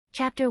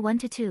Chapter 1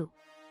 to 2.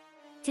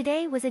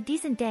 Today was a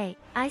decent day,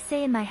 I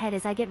say in my head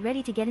as I get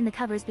ready to get in the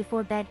covers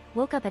before bed,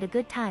 woke up at a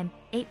good time,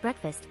 ate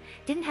breakfast,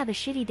 didn't have a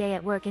shitty day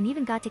at work and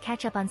even got to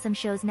catch up on some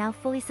shows. Now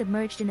fully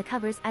submerged in the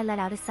covers, I let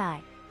out a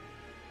sigh.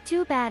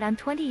 Too bad I'm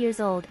 20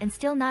 years old and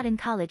still not in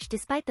college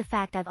despite the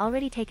fact I've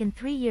already taken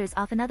 3 years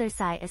off. Another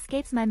sigh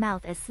escapes my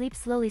mouth as sleep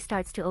slowly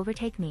starts to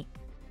overtake me.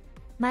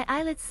 My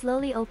eyelids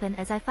slowly open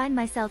as I find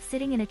myself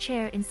sitting in a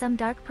chair in some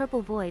dark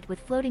purple void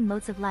with floating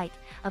motes of light,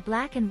 a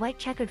black and white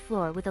checkered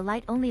floor with a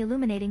light only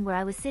illuminating where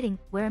I was sitting.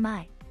 Where am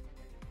I?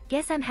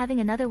 Guess I'm having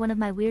another one of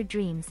my weird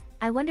dreams.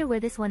 I wonder where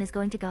this one is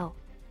going to go.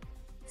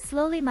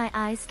 Slowly my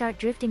eyes start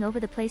drifting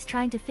over the place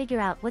trying to figure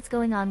out what's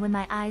going on when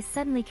my eyes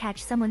suddenly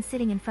catch someone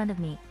sitting in front of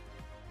me.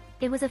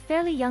 It was a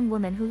fairly young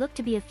woman who looked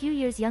to be a few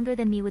years younger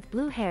than me with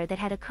blue hair that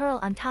had a curl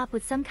on top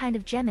with some kind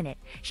of gem in it.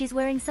 She's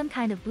wearing some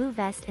kind of blue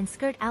vest and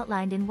skirt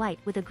outlined in white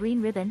with a green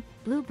ribbon,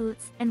 blue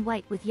boots, and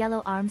white with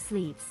yellow arm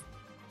sleeves.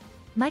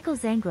 Michael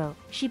Zangro,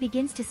 she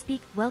begins to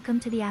speak. Welcome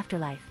to the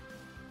afterlife.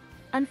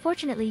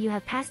 Unfortunately you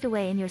have passed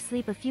away in your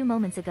sleep a few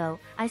moments ago.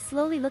 I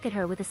slowly look at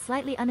her with a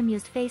slightly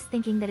unamused face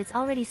thinking that it's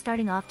already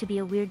starting off to be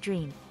a weird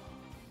dream.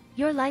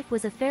 Your life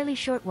was a fairly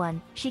short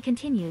one, she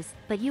continues,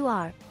 but you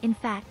are, in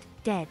fact,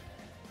 dead.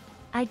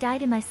 I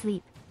died in my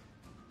sleep.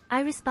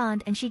 I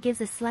respond and she gives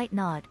a slight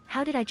nod.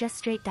 How did I just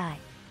straight die?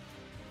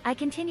 I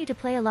continue to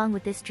play along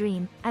with this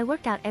dream. I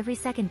worked out every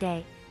second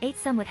day, ate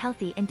somewhat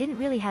healthy and didn't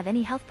really have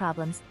any health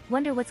problems.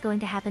 Wonder what's going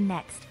to happen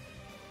next.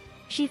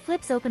 She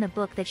flips open a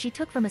book that she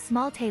took from a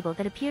small table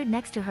that appeared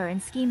next to her and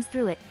schemes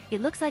through it.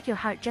 It looks like your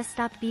heart just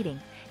stopped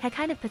beating.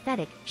 Kind of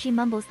pathetic, she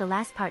mumbles the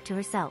last part to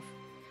herself.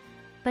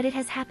 But it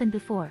has happened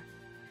before.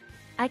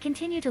 I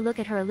continue to look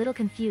at her a little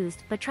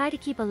confused but try to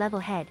keep a level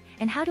head.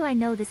 And how do I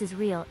know this is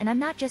real and I'm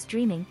not just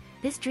dreaming?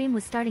 This dream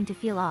was starting to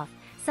feel off.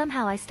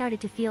 Somehow I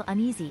started to feel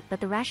uneasy, but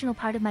the rational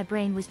part of my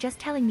brain was just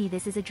telling me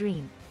this is a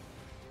dream.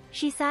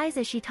 She sighs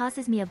as she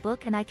tosses me a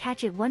book and I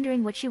catch it,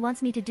 wondering what she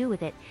wants me to do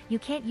with it. You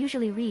can't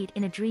usually read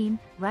in a dream,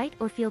 right,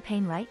 or feel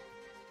pain, right?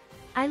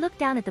 I looked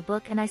down at the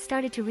book and I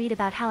started to read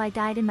about how I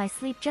died in my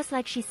sleep just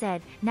like she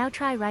said. Now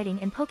try writing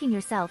and poking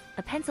yourself.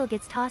 A pencil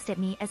gets tossed at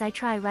me as I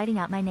try writing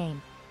out my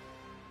name.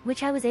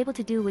 Which I was able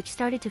to do, which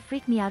started to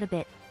freak me out a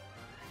bit.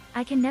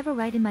 I can never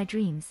write in my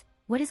dreams.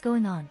 What is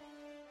going on?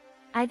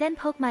 I then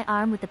poke my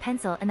arm with the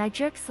pencil and I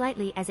jerk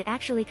slightly as it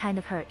actually kind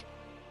of hurt.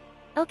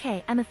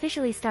 Okay, I'm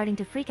officially starting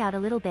to freak out a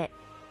little bit.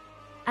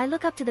 I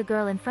look up to the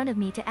girl in front of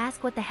me to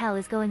ask what the hell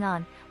is going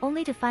on,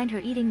 only to find her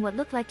eating what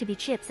looked like to be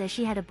chips as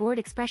she had a bored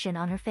expression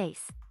on her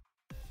face.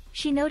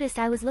 She noticed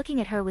I was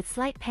looking at her with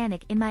slight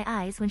panic in my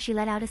eyes when she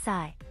let out a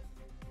sigh.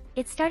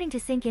 It's starting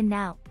to sink in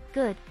now.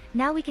 Good,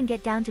 now we can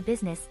get down to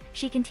business,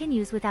 she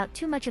continues without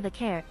too much of a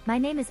care. My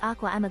name is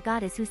Aqua. I'm a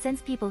goddess who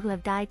sends people who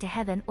have died to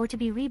heaven or to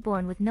be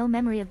reborn with no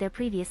memory of their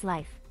previous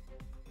life.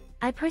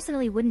 I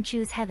personally wouldn't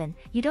choose heaven.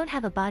 You don't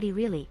have a body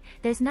really,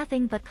 there's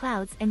nothing but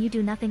clouds and you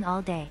do nothing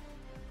all day.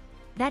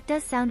 That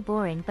does sound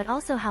boring, but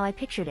also how I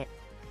pictured it.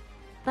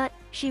 But,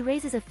 she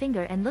raises a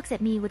finger and looks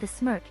at me with a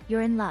smirk.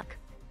 You're in luck.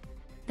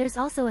 There's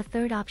also a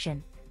third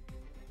option.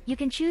 You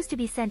can choose to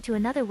be sent to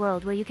another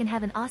world where you can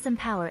have an awesome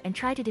power and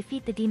try to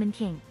defeat the Demon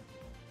King.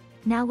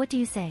 Now what do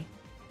you say?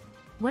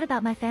 What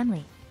about my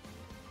family?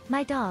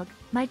 My dog,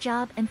 my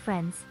job and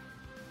friends?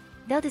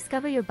 They'll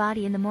discover your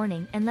body in the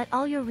morning and let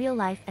all your real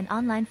life and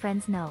online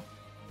friends know.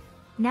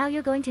 Now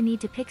you're going to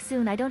need to pick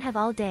soon. I don't have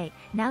all day.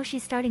 Now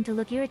she's starting to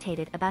look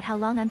irritated about how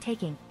long I'm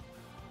taking.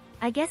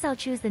 I guess I'll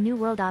choose the new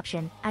world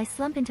option. I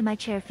slump into my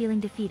chair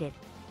feeling defeated.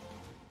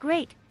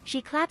 Great,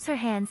 she claps her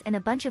hands and a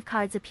bunch of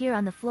cards appear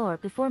on the floor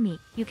before me.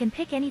 You can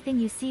pick anything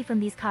you see from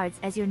these cards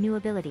as your new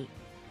ability.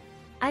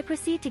 I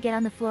proceed to get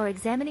on the floor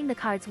examining the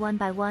cards one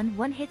by one.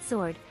 One-hit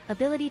sword,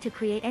 ability to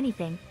create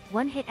anything,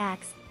 one-hit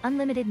axe,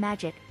 unlimited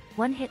magic,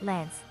 one-hit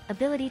lance,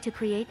 ability to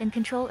create and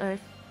control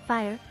earth,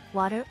 fire,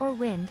 water or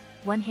wind,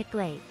 one-hit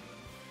glaive.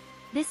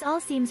 This all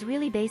seems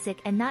really basic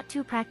and not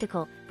too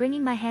practical.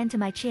 Bringing my hand to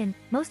my chin,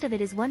 most of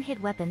it is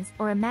one-hit weapons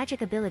or a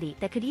magic ability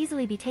that could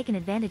easily be taken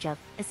advantage of,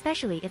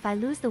 especially if I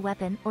lose the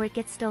weapon or it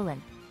gets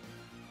stolen.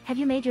 Have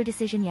you made your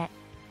decision yet?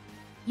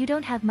 You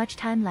don't have much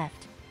time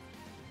left.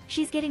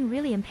 She's getting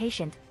really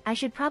impatient. I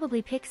should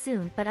probably pick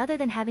soon, but other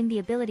than having the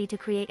ability to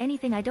create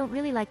anything I don't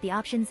really like the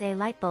options. A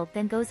light bulb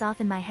then goes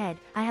off in my head.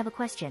 I have a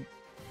question.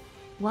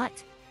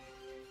 What?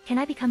 Can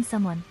I become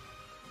someone?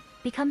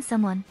 Become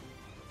someone?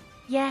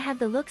 Yeah, have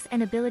the looks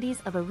and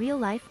abilities of a real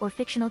life or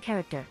fictional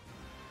character.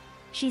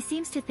 She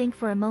seems to think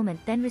for a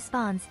moment then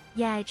responds,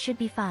 yeah, it should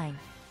be fine.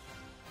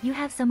 You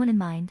have someone in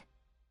mind?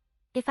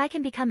 If I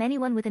can become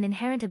anyone with an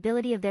inherent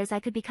ability of theirs, I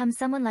could become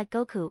someone like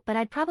Goku, but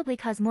I'd probably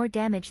cause more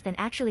damage than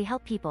actually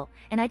help people,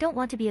 and I don't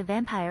want to be a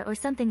vampire or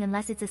something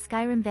unless it's a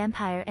Skyrim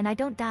vampire and I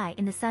don't die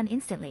in the sun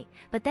instantly.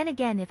 But then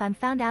again, if I'm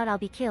found out I'll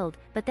be killed.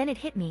 But then it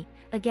hit me,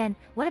 again,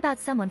 what about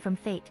someone from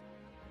Fate?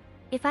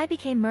 If I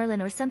became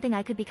Merlin or something,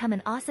 I could become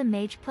an awesome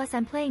mage, plus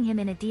I'm playing him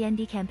in a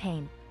D&D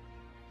campaign.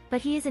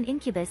 But he is an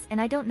incubus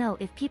and I don't know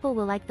if people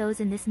will like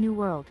those in this new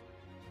world.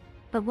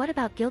 But what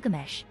about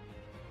Gilgamesh?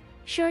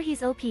 Sure,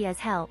 he's OP as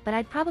hell, but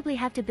I'd probably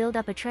have to build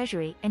up a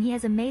treasury, and he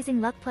has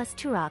amazing luck. Plus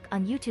Turok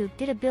on YouTube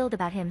did a build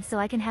about him so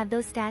I can have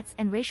those stats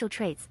and racial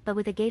traits, but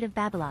with a Gate of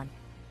Babylon.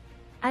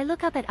 I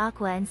look up at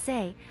Aqua and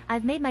say,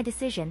 I've made my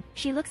decision.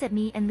 She looks at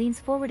me and leans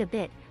forward a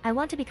bit. I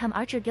want to become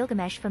Archer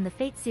Gilgamesh from the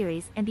Fate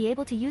series and be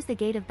able to use the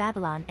Gate of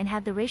Babylon and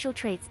have the racial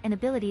traits and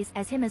abilities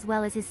as him as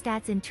well as his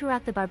stats in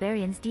Turok the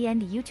Barbarian's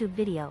D&D YouTube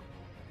video.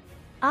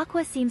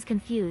 Aqua seems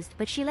confused,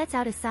 but she lets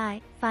out a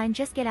sigh. Fine,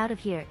 just get out of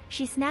here.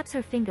 She snaps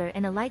her finger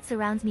and a light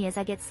surrounds me as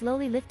I get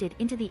slowly lifted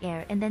into the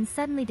air and then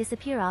suddenly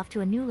disappear off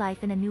to a new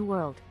life in a new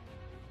world.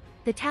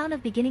 The town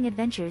of beginning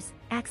adventures,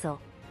 Axel.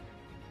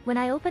 When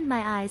I opened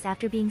my eyes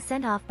after being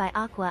sent off by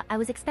Aqua, I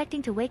was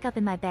expecting to wake up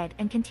in my bed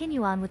and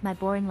continue on with my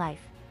boring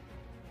life.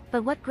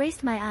 But what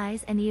graced my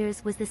eyes and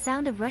ears was the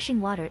sound of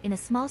rushing water in a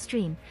small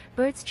stream,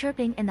 birds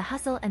chirping and the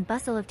hustle and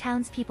bustle of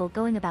townspeople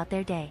going about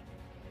their day.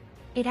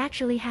 It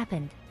actually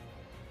happened.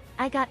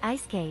 I got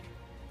ice-skate.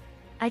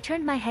 I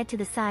turned my head to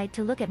the side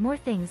to look at more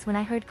things when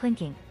I heard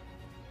clinking.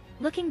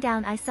 Looking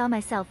down, I saw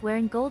myself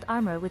wearing gold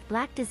armor with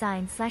black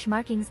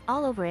design/markings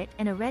all over it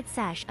and a red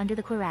sash under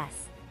the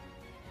cuirass.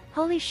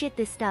 Holy shit,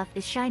 this stuff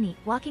is shiny.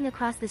 Walking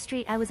across the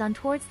street I was on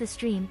towards the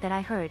stream that I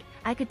heard,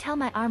 I could tell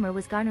my armor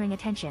was garnering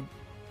attention.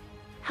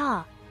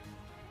 Ha!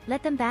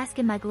 Let them bask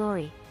in my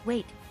glory.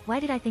 Wait, why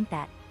did I think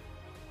that?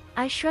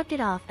 I shrugged it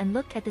off and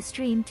looked at the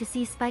stream to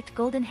see spiked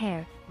golden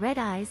hair, red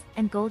eyes,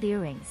 and gold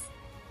earrings.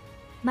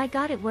 My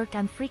god, it worked,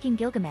 I'm freaking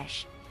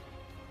Gilgamesh.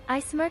 I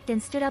smirked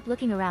and stood up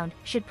looking around,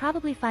 should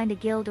probably find a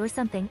guild or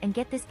something and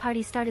get this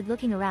party started.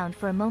 Looking around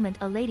for a moment,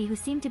 a lady who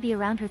seemed to be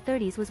around her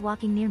 30s was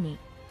walking near me.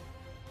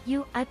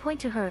 You, I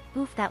point to her.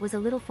 Oof, that was a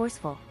little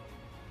forceful.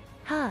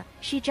 Huh,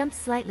 she jumped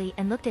slightly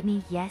and looked at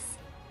me. Yes.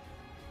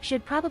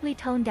 Should probably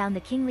tone down the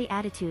kingly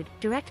attitude.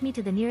 Direct me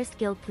to the nearest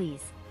guild,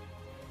 please.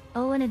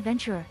 Oh, an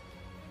adventurer.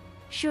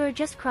 Sure,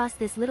 just cross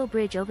this little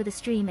bridge over the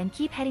stream and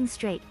keep heading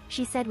straight,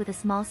 she said with a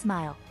small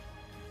smile.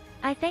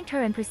 I thanked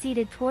her and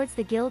proceeded towards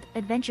the guild.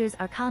 Adventures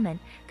are common.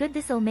 Good,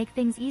 this'll make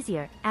things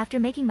easier. After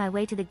making my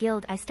way to the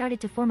guild, I started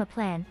to form a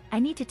plan.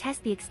 I need to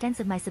test the extents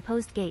of my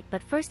supposed gate,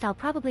 but first I'll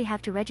probably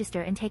have to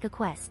register and take a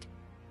quest.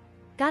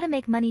 Gotta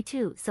make money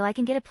too, so I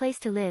can get a place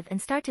to live and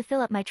start to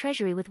fill up my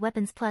treasury with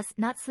weapons, plus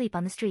not sleep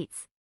on the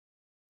streets.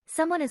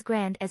 Someone as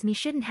grand as me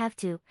shouldn't have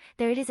to.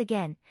 There it is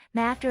again.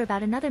 After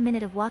about another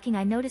minute of walking,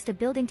 I noticed a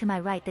building to my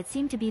right that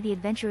seemed to be the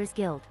Adventurers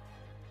Guild.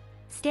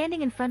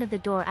 Standing in front of the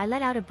door, I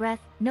let out a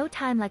breath. No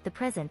time like the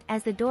present.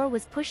 As the door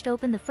was pushed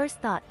open, the first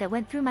thought that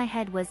went through my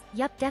head was,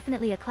 yup,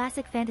 definitely a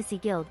classic fantasy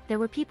guild. There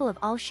were people of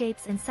all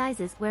shapes and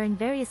sizes wearing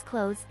various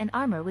clothes and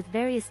armor with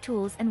various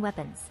tools and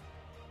weapons.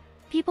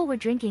 People were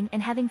drinking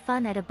and having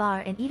fun at a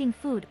bar and eating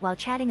food while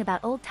chatting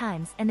about old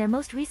times and their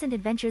most recent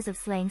adventures of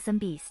slaying some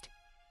beast.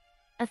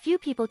 A few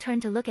people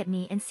turned to look at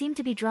me and seemed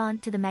to be drawn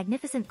to the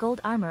magnificent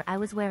gold armor I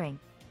was wearing.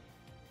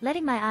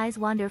 Letting my eyes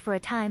wander for a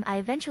time, I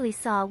eventually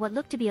saw what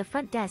looked to be a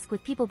front desk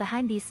with people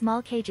behind these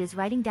small cages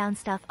writing down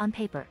stuff on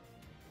paper.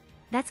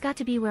 That's got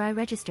to be where I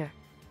register.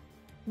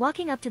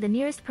 Walking up to the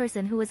nearest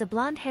person, who was a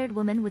blonde-haired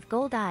woman with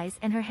gold eyes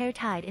and her hair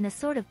tied in a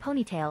sort of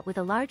ponytail with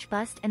a large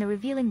bust and a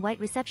revealing white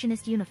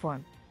receptionist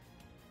uniform.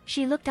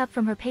 She looked up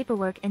from her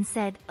paperwork and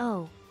said,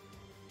 "Oh.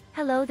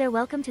 Hello there,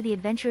 welcome to the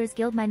Adventurers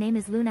Guild. My name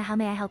is Luna, how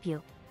may I help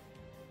you?"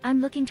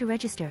 "I'm looking to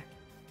register."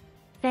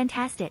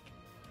 "Fantastic.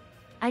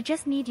 I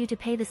just need you to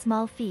pay the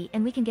small fee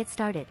and we can get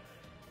started."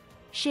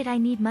 "Shit, I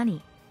need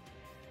money."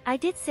 I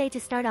did say to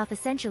start off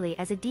essentially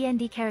as a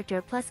D&D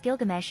character, plus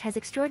Gilgamesh has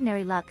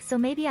extraordinary luck, so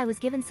maybe I was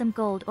given some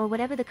gold or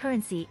whatever the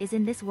currency is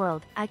in this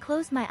world. I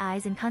closed my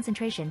eyes in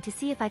concentration to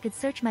see if I could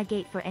search my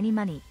gate for any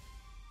money.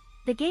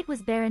 The gate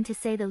was barren to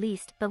say the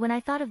least, but when I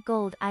thought of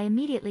gold, I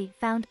immediately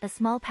found a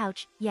small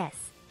pouch.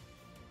 Yes.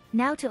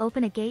 Now to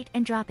open a gate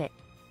and drop it.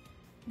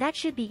 That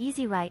should be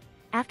easy, right?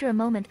 After a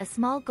moment, a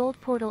small gold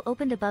portal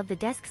opened above the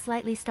desk,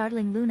 slightly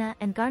startling Luna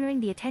and garnering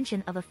the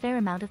attention of a fair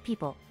amount of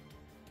people.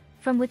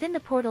 From within the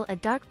portal, a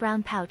dark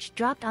brown pouch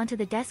dropped onto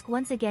the desk,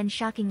 once again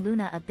shocking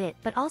Luna a bit,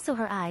 but also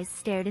her eyes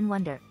stared in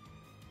wonder.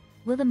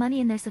 Will the money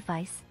in there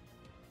suffice?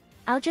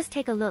 I'll just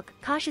take a look.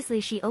 Cautiously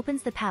she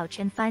opens the pouch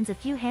and finds a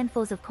few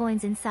handfuls of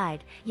coins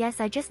inside. Yes,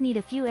 I just need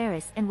a few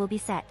Eris and we'll be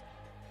set.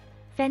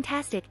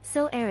 Fantastic,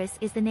 so Eris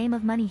is the name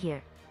of money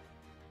here.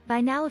 By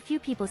now a few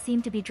people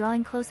seemed to be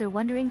drawing closer,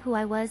 wondering who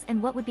I was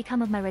and what would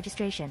become of my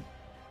registration.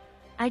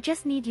 I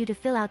just need you to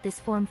fill out this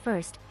form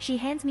first. She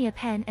hands me a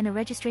pen and a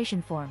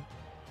registration form.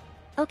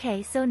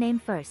 Okay, so name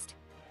first.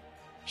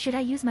 Should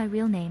I use my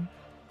real name?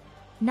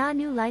 Nah,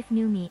 new life,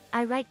 new me.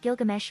 I write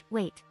Gilgamesh.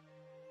 Weight.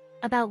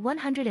 About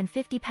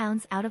 150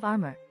 pounds out of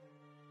armor.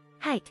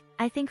 Height,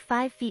 I think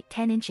 5 feet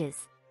 10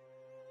 inches.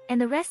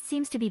 And the rest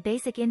seems to be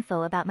basic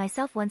info about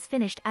myself. Once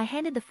finished, I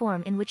handed the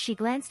form in, which she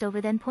glanced over,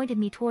 then pointed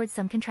me towards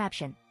some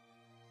contraption.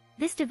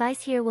 This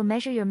device here will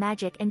measure your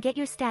magic and get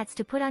your stats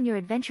to put on your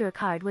adventurer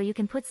card, where you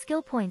can put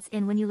skill points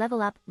in when you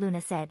level up,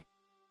 Luna said.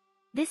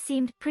 This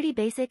seemed pretty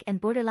basic and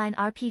borderline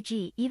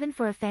RPG even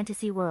for a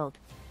fantasy world.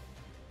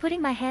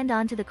 Putting my hand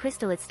onto the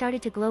crystal, it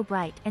started to glow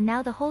bright, and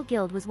now the whole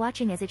guild was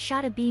watching as it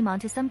shot a beam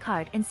onto some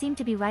card and seemed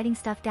to be writing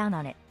stuff down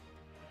on it.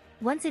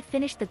 Once it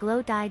finished, the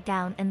glow died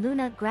down and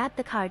Luna grabbed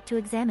the card to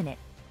examine it.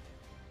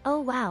 "Oh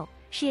wow,"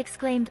 she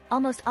exclaimed,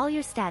 "almost all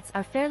your stats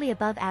are fairly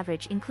above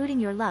average, including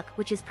your luck,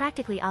 which is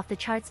practically off the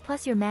charts,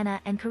 plus your mana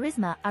and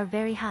charisma are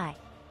very high.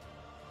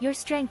 Your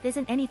strength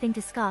isn't anything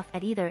to scoff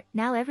at either."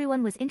 Now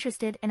everyone was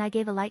interested and I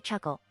gave a light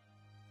chuckle.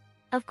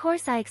 Of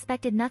course I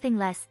expected nothing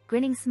less.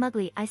 Grinning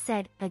smugly, I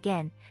said,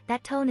 "Again,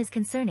 that tone is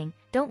concerning,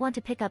 don't want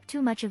to pick up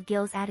too much of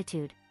Gil's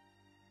attitude.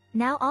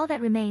 Now all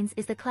that remains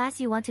is the class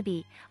you want to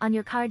be. On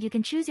your card you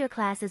can choose your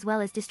class as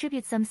well as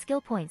distribute some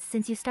skill points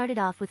since you started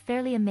off with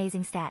fairly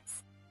amazing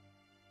stats.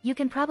 You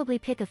can probably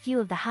pick a few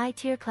of the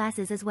high-tier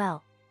classes as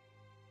well."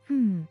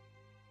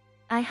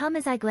 I hum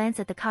as I glance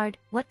at the card.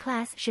 What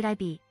class should I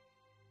be?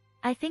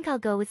 I think I'll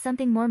go with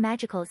something more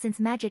magical since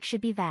magic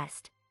should be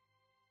vast.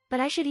 But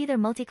I should either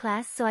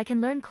multi-class so I can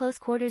learn close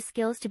quarters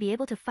skills to be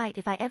able to fight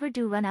if I ever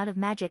do run out of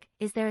magic.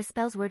 Is there a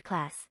spells word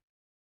class?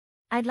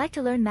 I'd like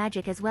to learn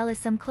magic as well as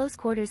some close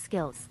quarters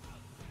skills.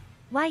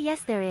 Why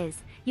yes there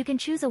is, you can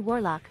choose a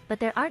warlock,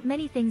 but there aren't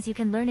many things you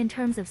can learn in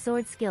terms of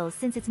sword skills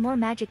since it's more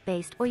magic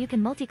based, or you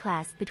can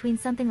multi-class between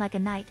something like a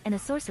knight and a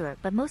sorcerer,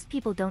 but most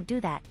people don't do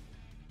that.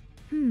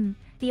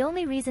 The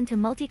only reason to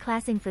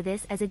multi-classing for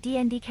this as a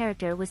D&D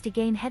character was to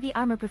gain heavy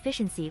armor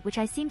proficiency, which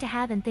I seem to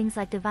have, in things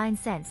like divine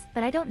sense,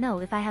 but I don't know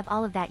if I have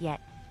all of that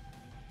yet.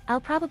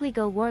 I'll probably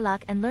go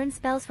warlock and learn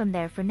spells from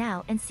there for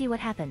now and see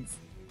what happens.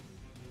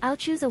 I'll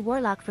choose a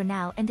warlock for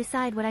now and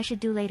decide what I should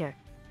do later.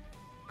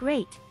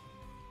 Great.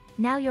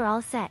 Now you're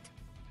all set.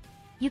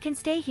 You can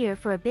stay here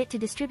for a bit to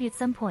distribute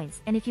some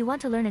points, and if you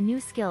want to learn a new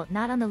skill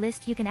not on the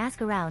list you can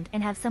ask around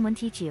and have someone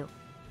teach you.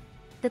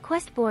 The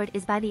quest board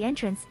is by the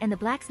entrance and the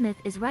blacksmith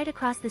is right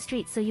across the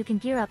street, so you can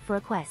gear up for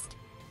a quest.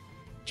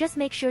 Just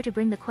make sure to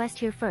bring the quest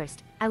here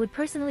first. I would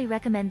personally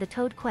recommend the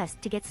Toad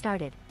quest to get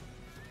started.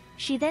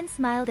 She then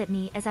smiled at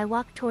me as I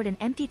walked toward an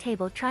empty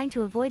table, trying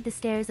to avoid the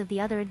stares of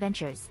the other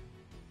adventurers.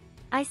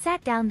 I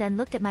sat down, then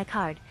looked at my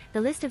card.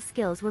 The list of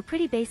skills were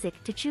pretty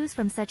basic to choose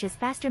from, such as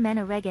faster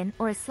mana regen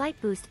or a slight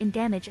boost in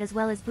damage, as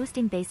well as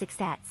boosting basic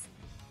stats.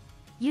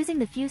 Using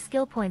the few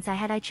skill points I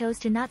had, I chose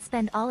to not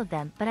spend all of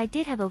them, but I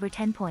did have over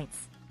 10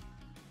 points.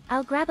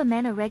 I'll grab a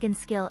mana regen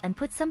skill and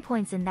put some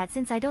points in that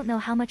since I don't know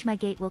how much my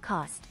gate will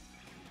cost.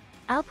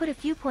 I'll put a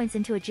few points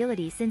into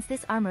agility since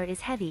this armor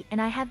is heavy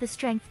and I have the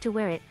strength to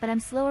wear it, but I'm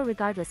slower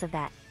regardless of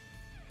that.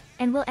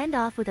 And we'll end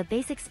off with a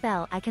basic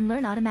spell I can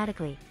learn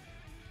automatically.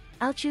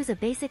 I'll choose a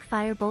basic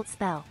fire bolt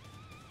spell.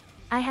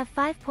 I have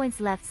 5 points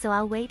left, so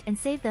I'll wait and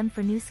save them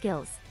for new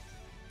skills.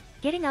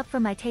 Getting up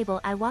from my table,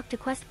 I walked to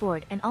quest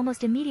board and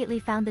almost immediately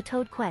found the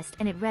Toad quest,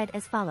 and it read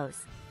as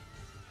follows.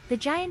 The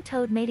giant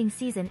toad mating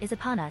season is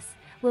upon us.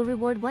 Will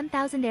reward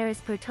 1,000 eris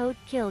per toad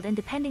killed, and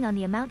depending on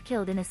the amount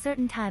killed in a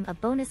certain time, a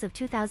bonus of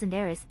 2,000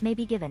 eris may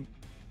be given.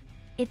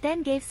 It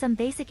then gave some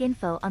basic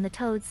info on the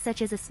toads,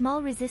 such as a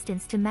small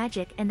resistance to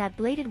magic and that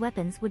bladed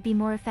weapons would be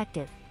more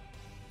effective.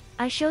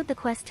 I showed the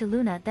quest to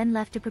Luna, then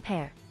left to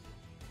prepare.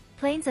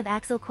 Plains of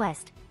Axel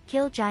quest,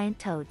 kill giant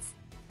toads.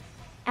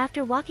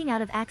 After walking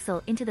out of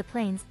Axel into the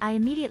plains, I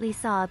immediately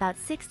saw about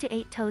 6 to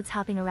 8 toads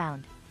hopping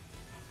around.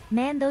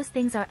 Man, those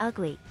things are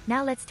ugly.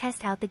 Now let's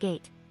test out the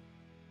gate.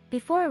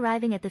 Before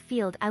arriving at the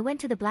field, I went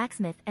to the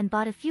blacksmith and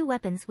bought a few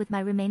weapons with my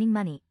remaining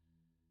money.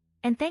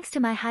 And thanks to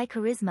my high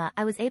charisma,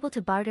 I was able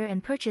to barter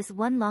and purchase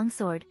 1 long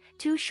sword,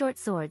 2 short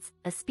swords,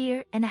 a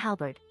spear, and a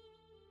halberd.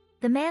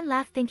 The man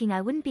laughed, thinking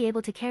I wouldn't be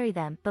able to carry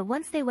them, but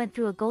once they went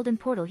through a golden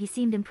portal he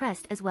seemed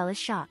impressed as well as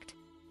shocked.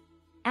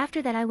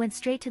 After that I went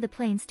straight to the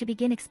plains to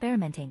begin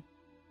experimenting.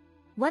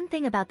 One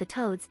thing about the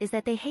toads is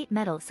that they hate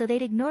metal, so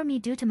they'd ignore me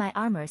due to my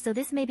armor, so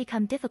this may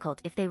become difficult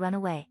if they run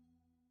away.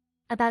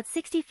 About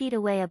 60 feet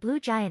away, a blue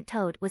giant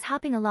toad was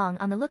hopping along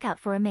on the lookout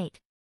for a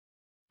mate.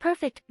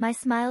 Perfect, my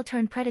smile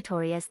turned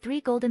predatory as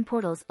 3 golden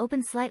portals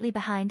opened slightly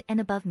behind and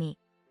above me.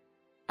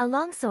 A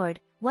long sword,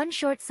 1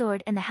 short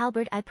sword, and the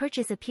halberd I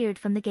purchase appeared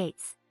from the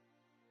gates.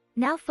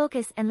 Now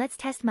focus and let's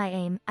test my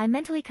aim. I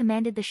mentally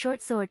commanded the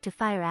short sword to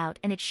fire out,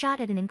 and it shot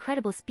at an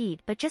incredible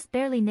speed but just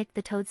barely nicked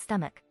the toad's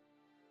stomach.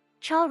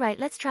 Alright,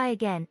 let's try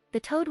again.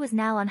 The toad was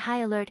now on high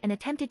alert and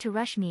attempted to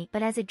rush me,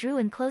 but as it drew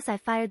in close I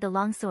fired the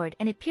long sword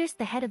and it pierced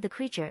the head of the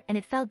creature and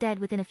it fell dead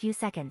within a few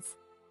seconds.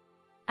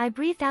 I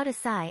breathed out a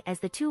sigh as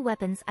the 2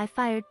 weapons I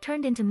fired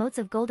turned into motes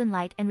of golden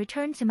light and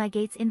returned to my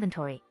gate's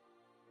inventory.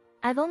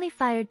 I've only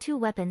fired 2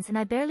 weapons and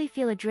I barely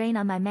feel a drain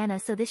on my mana,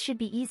 so this should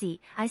be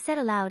easy, I said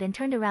aloud, and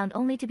turned around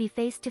only to be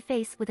face to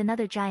face with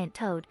another giant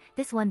toad,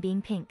 this one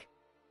being pink.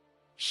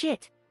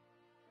 Shit.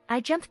 I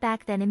jumped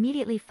back, then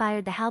immediately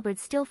fired the halberd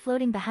still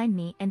floating behind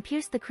me and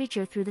pierced the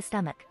creature through the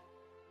stomach.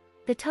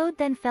 The toad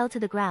then fell to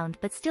the ground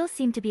but still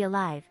seemed to be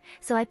alive,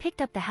 so I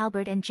picked up the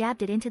halberd and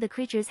jabbed it into the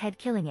creature's head,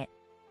 killing it.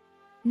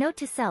 Note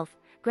to self,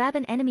 grab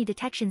an enemy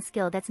detection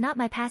skill. That's not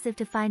my passive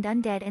to find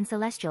undead and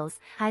celestials.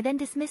 I then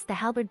dismissed the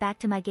halberd back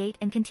to my gate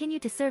and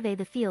continued to survey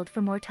the field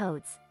for more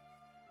toads.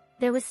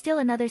 There was still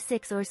another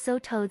 6 or so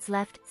toads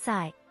left.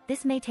 Sigh,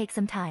 this may take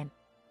some time.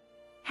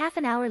 Half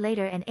an hour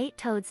later and 8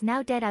 toads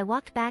now dead, I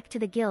walked back to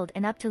the guild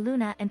and up to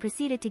Luna and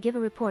proceeded to give a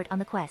report on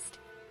the quest.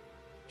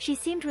 She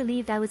seemed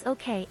relieved I was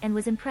okay and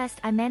was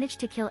impressed I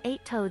managed to kill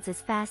 8 toads as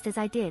fast as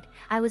I did.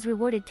 I was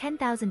rewarded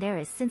 10,000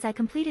 eris since I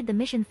completed the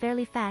mission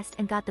fairly fast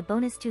and got the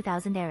bonus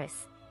 2,000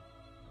 eris.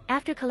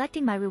 After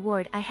collecting my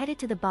reward I headed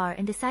to the bar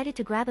and decided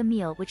to grab a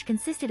meal which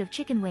consisted of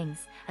chicken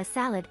wings, a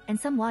salad, and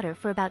some water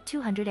for about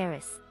 200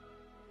 eris.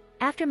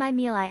 After my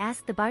meal I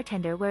asked the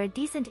bartender where a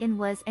decent inn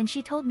was and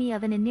she told me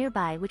of an inn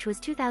nearby which was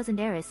 2,000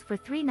 eris for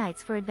 3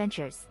 nights for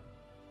adventures.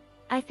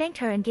 I thanked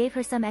her and gave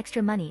her some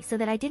extra money so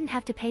that I didn't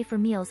have to pay for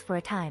meals for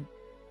a time.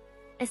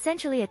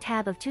 Essentially a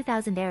tab of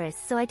 2,000 eris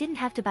so I didn't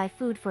have to buy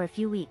food for a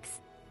few weeks.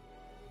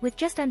 With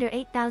just under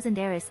 8,000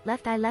 eris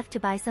left I left to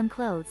buy some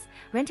clothes,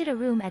 rented a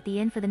room at the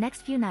inn for the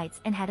next few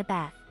nights and had a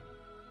bath.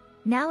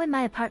 Now in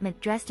my apartment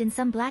dressed in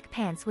some black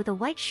pants with a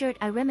white shirt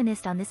I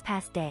reminisced on this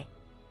past day.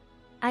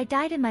 I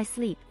died in my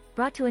sleep,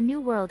 brought to a new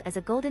world as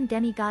a golden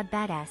demigod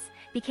badass,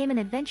 became an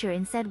adventurer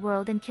in said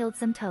world and killed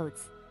some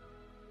toads.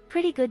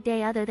 Pretty good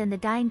day other than the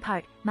dying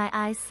part. My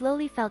eyes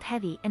slowly felt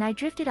heavy and I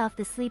drifted off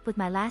to sleep with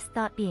my last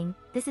thought being,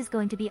 this is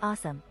going to be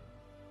awesome.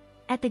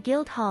 At the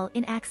guild hall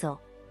in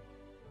Axel.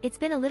 It's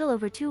been a little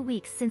over 2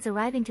 weeks since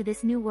arriving to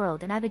this new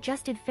world and I've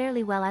adjusted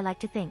fairly well I like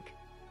to think.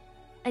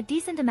 A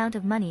decent amount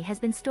of money has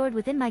been stored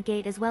within my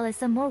gate as well as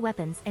some more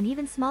weapons and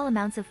even small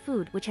amounts of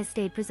food which has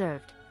stayed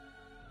preserved.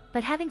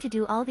 But having to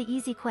do all the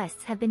easy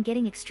quests have been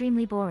getting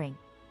extremely boring.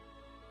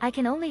 I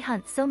can only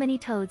hunt so many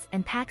toads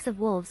and packs of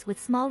wolves with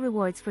small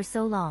rewards for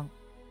so long.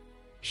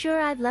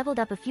 Sure, I've leveled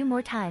up a few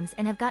more times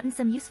and have gotten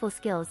some useful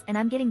skills and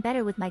I'm getting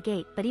better with my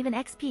gate, but even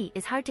XP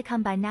is hard to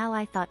come by now,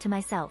 I thought to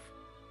myself.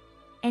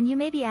 And you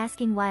may be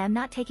asking why I'm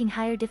not taking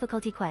higher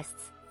difficulty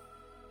quests.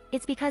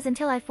 It's because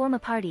until I form a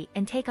party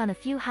and take on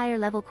a few higher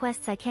level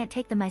quests I can't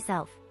take them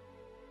myself.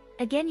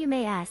 Again you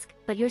may ask,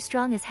 but you're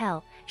strong as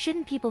hell,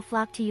 shouldn't people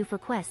flock to you for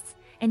quests?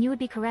 And you would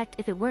be correct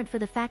if it weren't for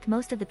the fact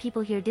most of the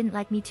people here didn't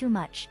like me too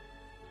much.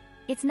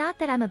 It's not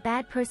that I'm a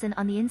bad person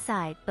on the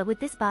inside, but with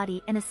this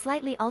body and a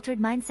slightly altered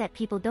mindset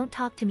people don't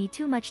talk to me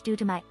too much due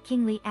to my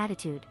kingly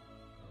attitude.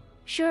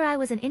 Sure, I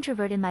was an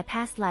introvert in my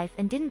past life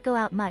and didn't go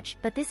out much,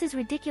 but this is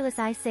ridiculous,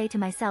 I say to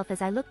myself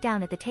as I look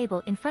down at the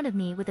table in front of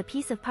me with a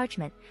piece of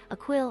parchment, a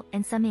quill,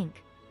 and some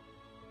ink.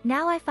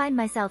 Now I find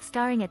myself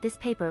staring at this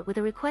paper with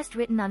a request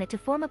written on it to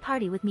form a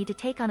party with me to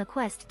take on a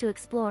quest to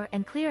explore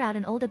and clear out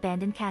an old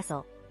abandoned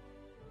castle.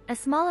 A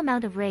small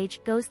amount of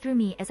rage goes through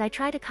me as I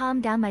try to calm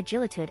down my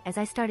gilitude as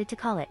I started to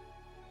call it.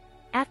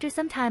 After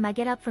some time I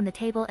get up from the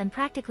table and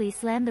practically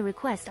slam the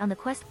request on the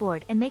quest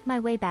board and make my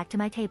way back to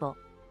my table.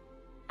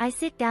 I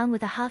sit down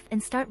with a huff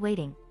and start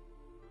waiting.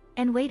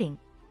 And waiting.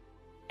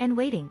 And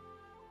waiting.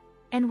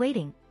 And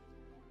waiting.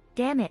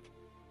 Damn it.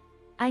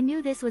 I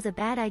knew this was a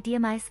bad idea.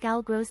 My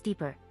scowl grows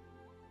deeper.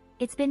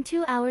 It's been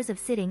 2 hours of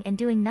sitting and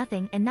doing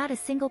nothing and not a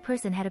single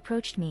person had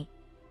approached me.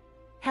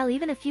 Hell,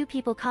 even a few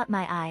people caught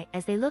my eye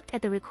as they looked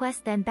at the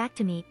request then back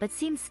to me but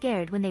seemed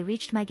scared when they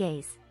reached my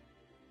gaze.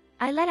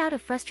 I let out a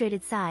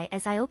frustrated sigh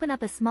as I open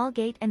up a small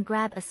gate and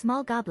grab a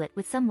small goblet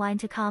with some wine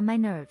to calm my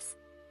nerves.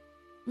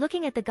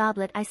 Looking at the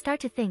goblet I start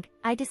to think,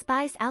 I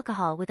despised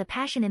alcohol with a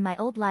passion in my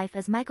old life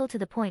as Michael to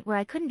the point where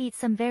I couldn't eat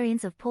some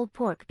variants of pulled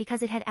pork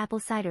because it had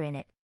apple cider in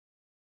it.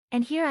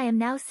 And here I am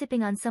now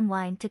sipping on some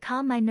wine to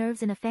calm my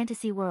nerves in a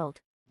fantasy world.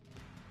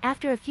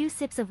 After a few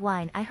sips of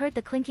wine I heard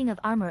the clinking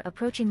of armor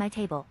approaching my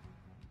table.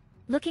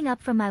 Looking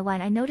up from my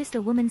wine I noticed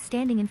a woman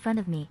standing in front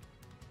of me.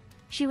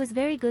 She was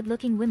very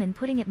good-looking woman,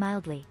 putting it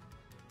mildly.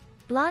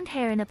 Blonde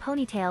hair in a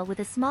ponytail with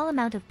a small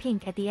amount of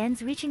pink at the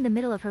ends reaching the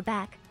middle of her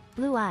back,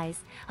 blue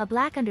eyes, a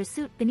black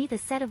undersuit beneath a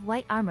set of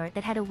white armor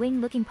that had a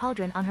wing-looking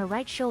pauldron on her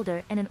right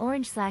shoulder and an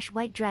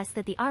orange/white dress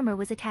that the armor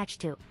was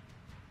attached to.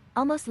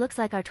 Almost looks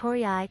like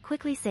Artori, I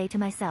quickly say to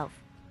myself.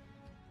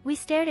 We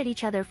stared at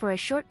each other for a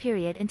short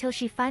period until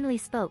she finally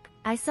spoke.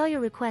 I saw your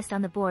request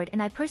on the board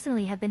and I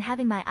personally have been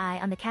having my eye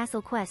on the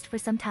castle quest for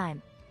some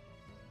time.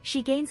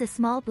 She gains a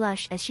small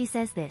blush as she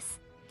says this.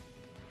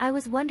 I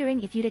was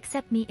wondering if you'd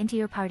accept me into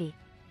your party.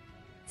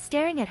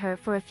 Staring at her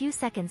for a few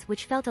seconds,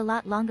 which felt a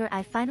lot longer,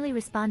 I finally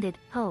responded,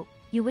 "Oh,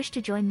 you wish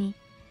to join me?"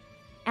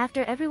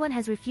 After everyone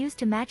has refused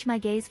to match my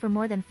gaze for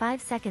more than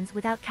 5 seconds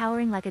without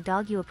cowering like a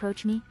dog, you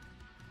approach me?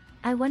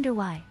 I wonder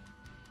why.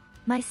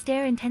 My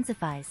stare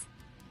intensifies.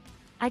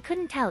 I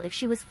couldn't tell if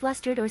she was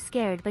flustered or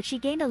scared, but she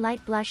gained a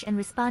light blush and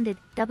responded,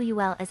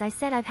 "Well, as I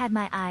said, I've had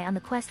my eye on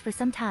the quest for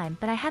some time,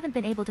 but I haven't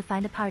been able to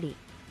find a party.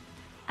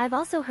 I've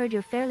also heard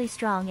you're fairly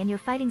strong and your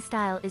fighting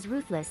style is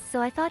ruthless,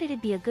 so I thought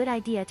it'd be a good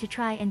idea to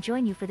try and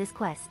join you for this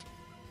quest."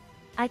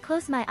 I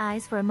closed my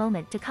eyes for a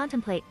moment to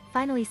contemplate.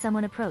 Finally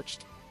someone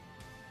approached.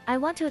 I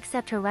want to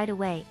accept her right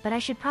away, but I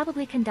should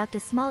probably conduct a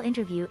small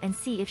interview and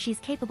see if she's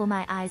capable.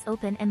 My eyes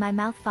open and my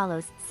mouth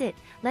follows. Sit,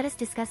 let us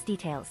discuss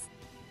details.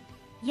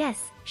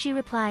 Yes, she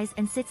replies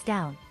and sits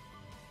down.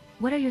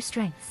 What are your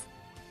strengths?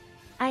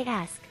 I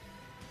ask.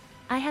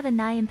 I have a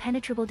nigh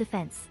impenetrable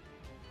defense.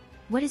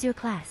 What is your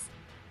class?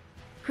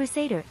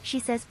 Crusader, she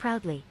says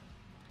proudly.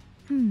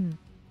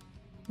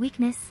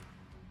 Weakness?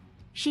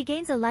 She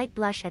gains a light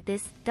blush at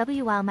this.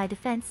 While my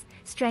defense,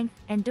 strength,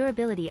 and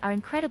durability are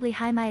incredibly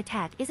high, my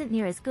attack isn't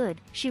near as good,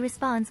 she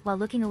responds while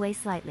looking away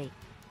slightly.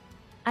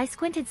 I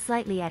squinted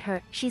slightly at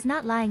her. She's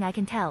not lying, I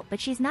can tell, but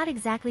she's not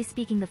exactly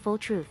speaking the full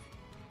truth.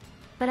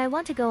 But I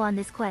want to go on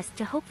this quest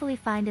to hopefully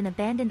find an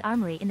abandoned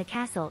armory in the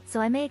castle so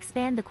I may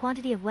expand the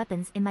quantity of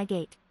weapons in my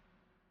gate.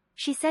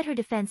 She said her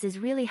defense is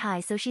really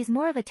high, so she's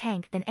more of a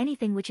tank than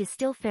anything, which is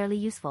still fairly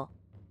useful.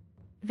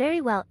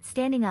 Very well,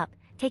 standing up,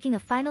 taking a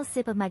final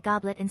sip of my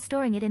goblet and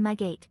storing it in my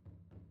gate.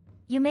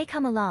 You may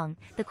come along,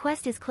 the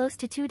quest is close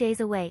to 2 days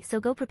away, so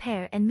go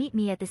prepare and meet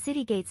me at the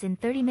city gates in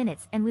 30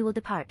 minutes and we will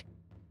depart.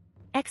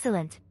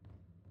 Excellent.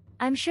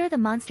 I'm sure the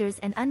monsters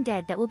and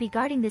undead that will be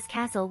guarding this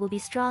castle will be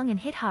strong and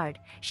hit hard,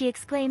 she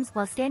exclaims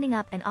while standing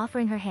up and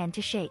offering her hand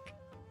to shake.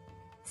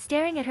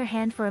 Staring at her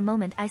hand for a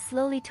moment, I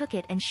slowly took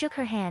it and shook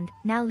her hand.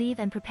 Now leave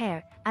and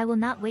prepare, I will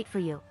not wait for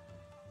you.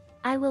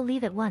 I will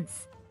leave at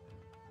once.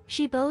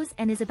 She bows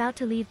and is about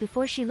to leave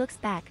before she looks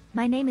back.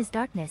 My name is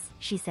Darkness,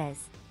 she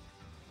says.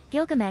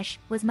 Gilgamesh,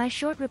 was my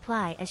short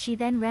reply as she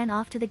then ran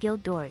off to the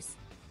guild doors.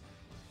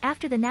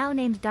 After the now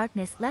named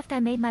Darkness left, I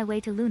made my way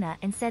to Luna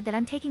and said that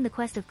I'm taking the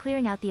quest of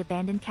clearing out the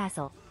abandoned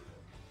castle.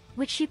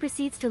 Which she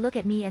proceeds to look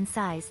at me and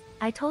sighs.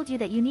 I told you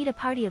that you need a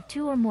party of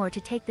 2 or more to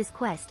take this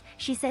quest,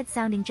 she said,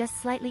 sounding just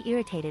slightly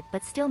irritated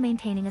but still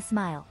maintaining a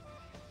smile.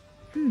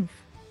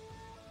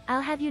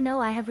 I'll have you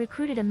know I have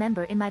recruited a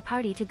member in my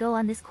party to go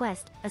on this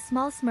quest. A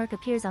small smirk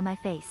appears on my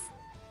face.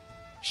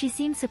 She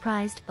seems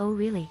surprised. Oh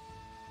really?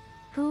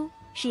 Who?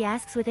 She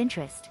asks with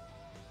interest.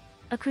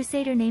 A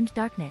crusader named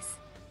Darkness.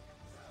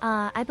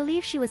 I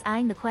believe she was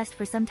eyeing the quest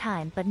for some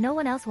time, but no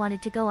one else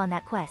wanted to go on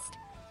that quest.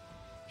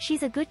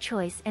 She's a good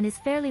choice and is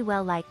fairly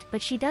well liked,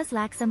 but she does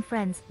lack some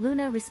friends,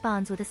 Luna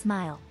responds with a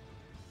smile.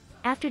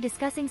 After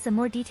discussing some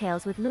more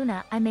details with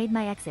Luna, I made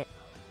my exit.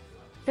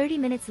 30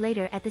 minutes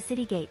later at the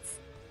city gates.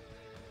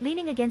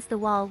 Leaning against the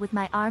wall with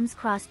my arms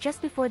crossed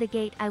just before the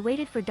gate, I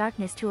waited for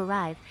Darkness to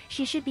arrive.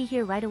 She should be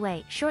here right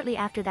away. Shortly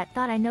after that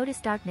thought, I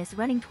noticed Darkness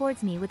running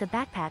towards me with a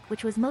backpack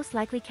which was most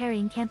likely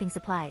carrying camping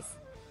supplies.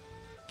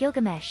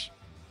 Gilgamesh.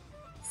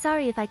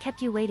 Sorry if I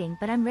kept you waiting,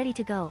 but I'm ready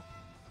to go.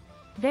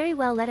 Very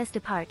well, let us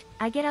depart.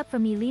 I get up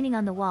from me leaning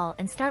on the wall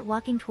and start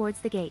walking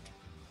towards the gate.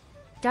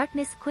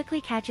 Darkness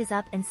quickly catches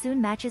up and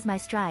soon matches my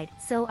stride.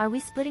 So are we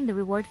splitting the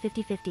reward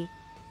 50-50?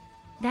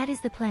 That is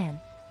the plan.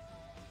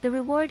 The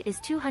reward is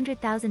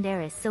 200,000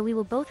 Eris, so we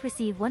will both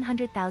receive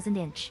 100,000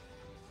 inch.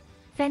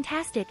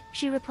 Fantastic,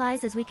 she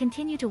replies as we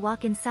continue to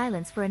walk in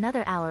silence for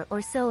another hour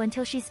or so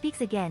until she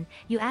speaks again.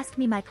 You asked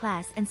me my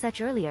class and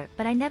such earlier,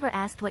 but I never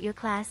asked what your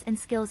class and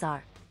skills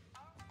are.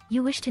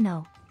 You wish to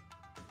know?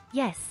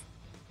 Yes.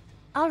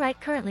 Alright,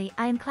 currently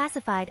I am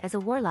classified as a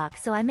warlock,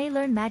 so I may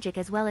learn magic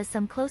as well as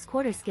some close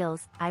quarter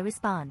skills, I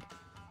respond.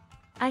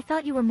 I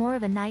thought you were more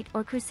of a knight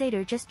or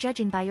crusader, just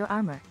judging by your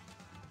armor.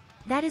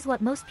 That is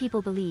what most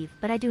people believe,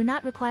 but I do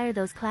not require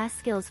those class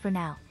skills for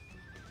now.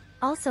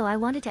 Also, I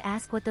wanted to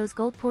ask what those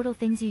gold portal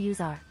things you use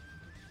are.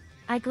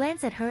 I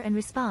glance at her and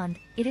respond,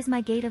 it is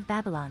my Gate of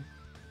Babylon.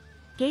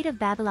 Gate of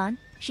Babylon?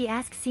 She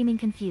asks, seeming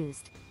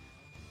confused.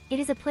 It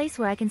is a place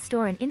where I can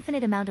store an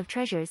infinite amount of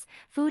treasures,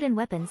 food and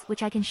weapons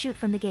which I can shoot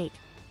from the gate.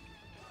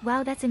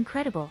 Wow, that's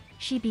incredible,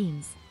 she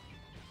beams.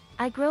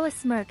 I grow a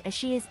smirk as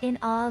she is in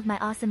awe of my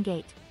awesome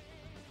gate.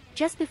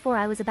 Just before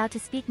I was about to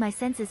speak, my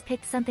senses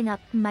picked something up.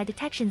 My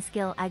detection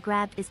skill I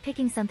grabbed is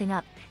picking something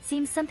up.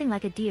 Seems something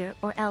like a deer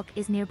or elk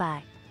is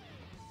nearby.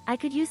 I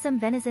could use some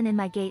venison in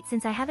my gate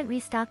since I haven't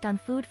restocked on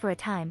food for a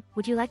time.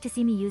 Would you like to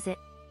see me use it?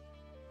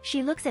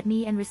 She looks at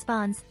me and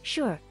responds,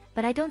 sure,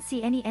 but I don't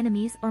see any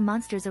enemies or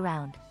monsters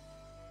around.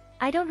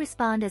 I don't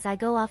respond as I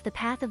go off the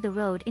path of the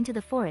road into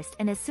the forest,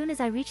 and as soon as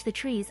I reach the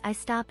trees I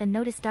stop and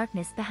notice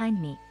Darkness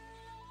behind me.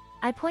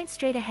 I point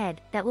straight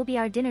ahead. That will be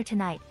our dinner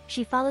tonight.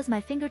 She follows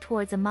my finger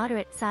towards a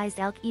moderate-sized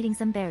elk eating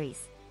some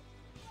berries.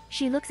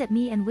 She looks at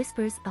me and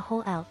whispers, a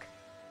whole elk?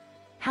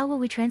 How will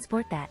we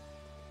transport that?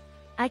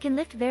 I can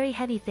lift very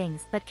heavy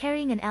things, but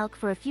carrying an elk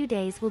for a few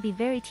days will be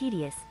very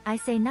tedious. I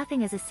say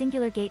nothing as a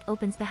singular gate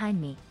opens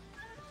behind me.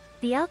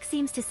 The elk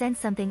seems to sense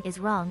something is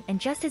wrong, and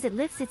just as it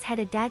lifts its head,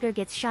 a dagger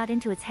gets shot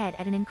into its head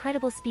at an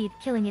incredible speed,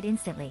 killing it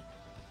instantly.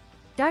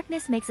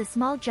 Darkness makes a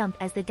small jump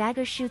as the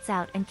dagger shoots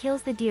out and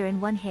kills the deer in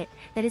one hit.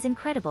 That is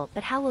incredible,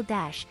 but how will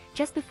dash?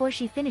 Just before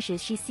she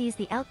finishes, she sees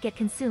the elk get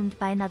consumed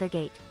by another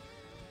gate.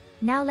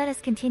 Now let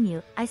us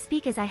continue, I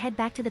speak as I head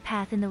back to the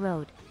path in the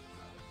road.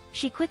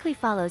 She quickly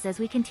follows as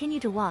we continue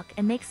to walk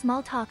and make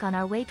small talk on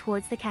our way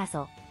towards the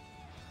castle.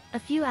 A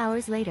few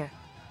hours later.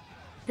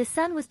 The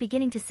sun was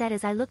beginning to set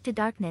as I looked to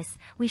Darkness.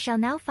 We shall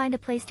now find a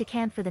place to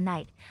camp for the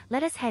night.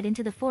 Let us head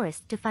into the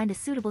forest to find a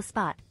suitable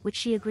spot, which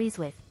she agrees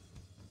with.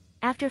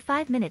 After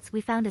 5 minutes we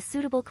found a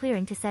suitable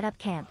clearing to set up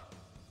camp.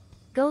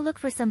 Go look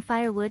for some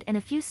firewood and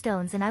a few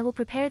stones and I will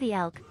prepare the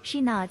elk.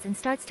 She nods and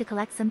starts to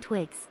collect some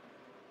twigs.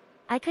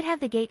 I could have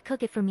the gate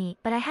cook it for me,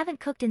 but I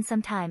haven't cooked in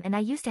some time and I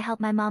used to help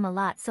my mom a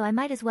lot, so I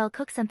might as well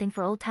cook something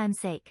for old time's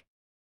sake.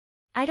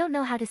 I don't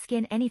know how to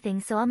skin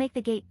anything, so I'll make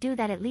the gate do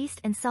that at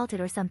least and salt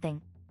it or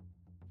something.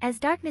 As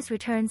Darkness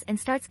returns and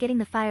starts getting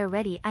the fire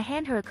ready, I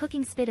hand her a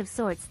cooking spit of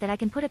sorts that I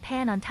can put a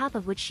pan on top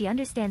of, which she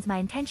understands my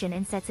intention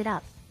and sets it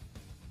up.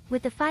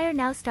 With the fire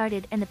now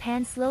started and the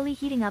pan slowly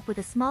heating up with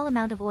a small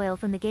amount of oil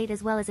from the gate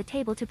as well as a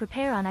table to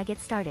prepare on, I get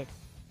started.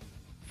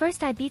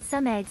 First I beat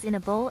some eggs in a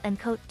bowl and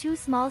coat 2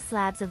 small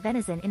slabs of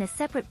venison in a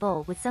separate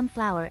bowl with some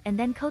flour and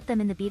then coat them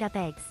in the beat up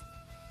eggs.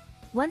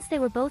 Once they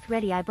were both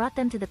ready I brought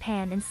them to the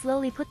pan and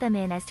slowly put them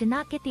in as to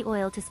not get the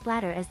oil to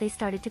splatter as they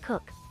started to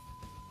cook.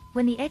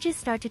 When the edges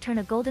start to turn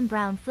a golden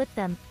brown, flip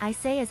them, I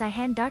say as I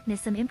hand Darkness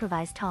some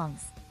improvised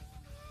tongs.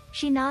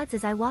 She nods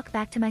as I walk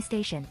back to my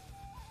station.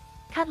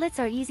 Cutlets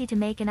are easy to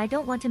make and I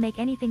don't want to make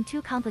anything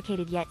too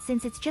complicated yet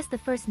since it's just the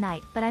first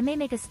night, but I may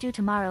make a stew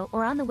tomorrow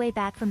or on the way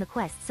back from the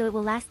quest so it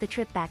will last the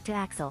trip back to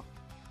Axel.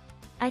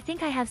 I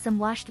think I have some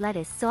washed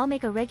lettuce so I'll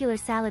make a regular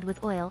salad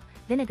with oil,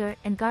 vinegar,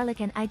 and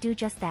garlic and I do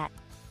just that.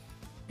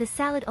 The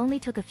salad only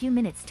took a few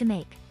minutes to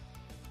make.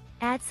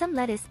 Add some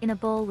lettuce in a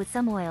bowl with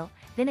some oil,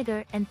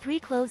 vinegar, and 3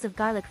 cloves of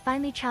garlic,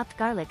 finely chopped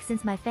garlic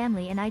since my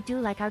family and I do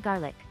like our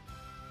garlic.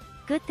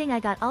 Good thing I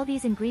got all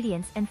these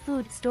ingredients and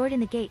food stored in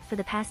the gate for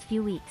the past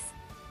few weeks.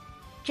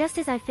 Just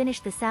as I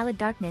finished the salad,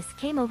 Darkness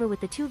came over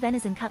with the 2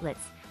 venison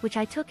cutlets, which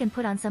I took and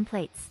put on some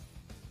plates.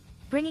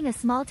 Bringing a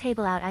small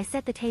table out I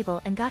set the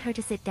table and got her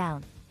to sit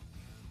down.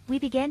 We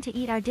began to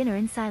eat our dinner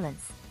in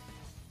silence.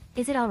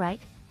 Is it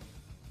alright?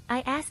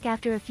 I ask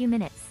after a few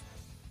minutes.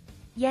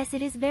 Yes,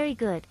 it is very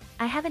good,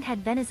 I haven't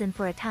had venison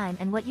for a time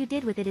and what you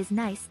did with it is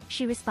nice,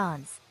 she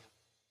responds.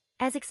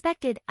 As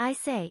expected, I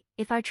say,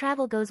 if our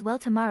travel goes well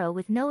tomorrow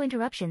with no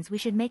interruptions we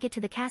should make it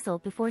to the castle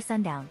before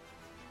sundown.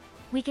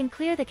 We can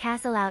clear the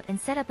castle out and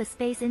set up a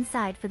space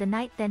inside for the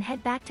night then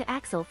head back to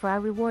Axel for our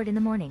reward in the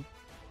morning.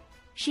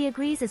 She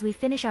agrees as we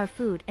finish our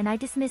food and I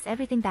dismiss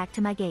everything back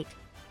to my gate.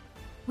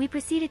 We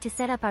proceeded to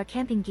set up our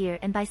camping gear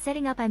and by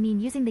setting up I mean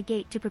using the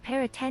gate to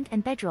prepare a tent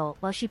and bedroll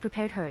while she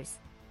prepared hers.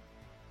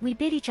 We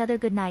bid each other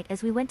good night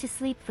as we went to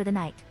sleep for the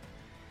night.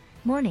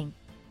 Morning.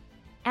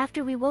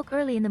 After we woke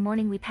early in the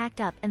morning we packed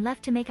up and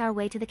left to make our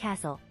way to the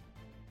castle.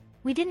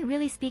 We didn't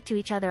really speak to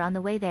each other on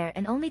the way there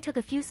and only took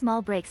a few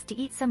small breaks to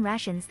eat some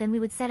rations, then we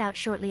would set out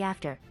shortly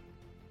after.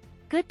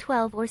 Good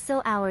 12 or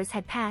so hours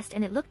had passed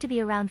and it looked to be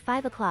around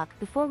 5 o'clock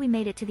before we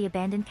made it to the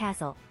abandoned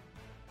castle.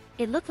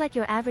 It looked like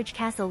your average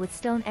castle with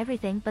stone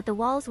everything, but the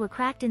walls were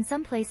cracked in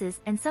some places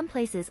and some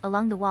places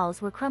along the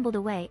walls were crumbled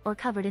away or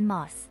covered in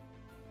moss.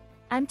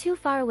 I'm too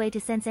far away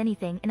to sense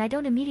anything and I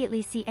don't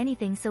immediately see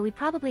anything, so we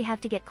probably have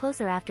to get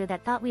closer. After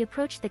that thought we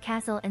approached the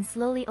castle and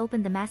slowly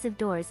opened the massive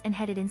doors and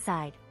headed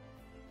inside.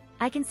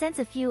 I can sense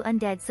a few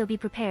undead, so be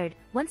prepared.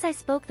 Once I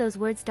spoke those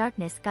words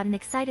Darkness got an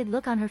excited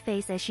look on her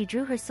face as she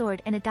drew her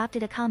sword and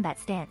adopted a combat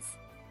stance.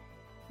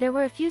 There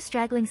were a few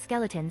straggling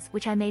skeletons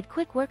which I made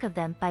quick work of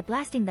them by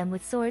blasting them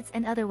with swords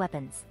and other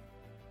weapons.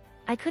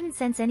 I couldn't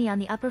sense any on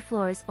the upper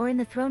floors or in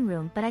the throne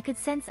room, but I could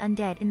sense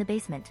undead in the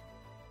basement.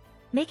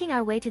 Making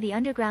our way to the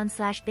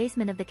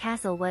underground/basement of the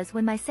castle was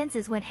when my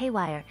senses went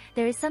haywire.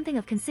 There is something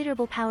of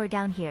considerable power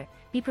down here,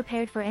 be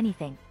prepared for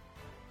anything.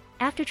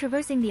 After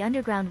traversing the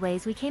underground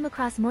ways we came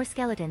across more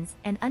skeletons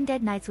and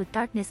undead knights with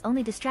Darkness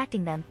only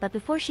distracting them, but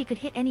before she could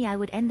hit any I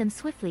would end them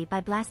swiftly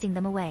by blasting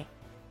them away.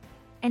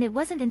 And it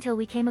wasn't until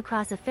we came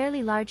across a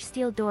fairly large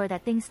steel door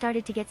that things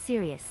started to get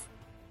serious.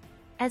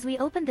 As we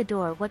opened the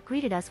door what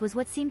greeted us was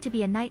what seemed to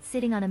be a knight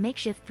sitting on a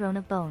makeshift throne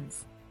of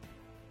bones.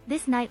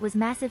 This knight was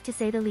massive to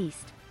say the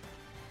least.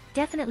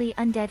 Definitely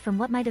undead from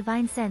what my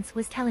divine sense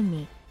was telling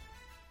me.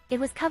 It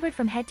was covered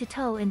from head to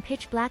toe in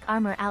pitch black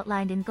armor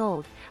outlined in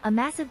gold, a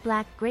massive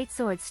black great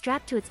sword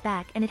strapped to its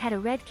back, and it had a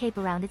red cape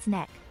around its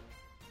neck.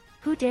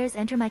 Who dares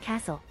enter my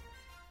castle?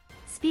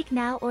 Speak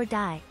now or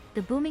die,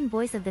 the booming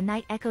voice of the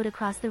knight echoed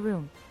across the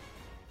room.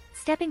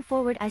 Stepping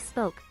forward I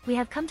spoke, we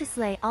have come to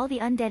slay all the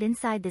undead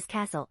inside this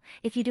castle,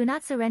 if you do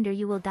not surrender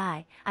you will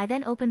die. I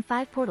then opened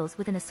 5 portals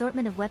with an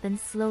assortment of weapons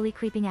slowly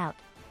creeping out.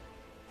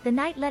 The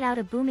knight let out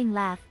a booming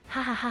laugh,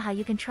 ha ha ha ha,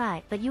 you can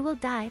try, but you will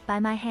die by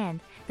my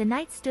hand. The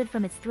knight stood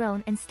from its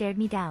throne and stared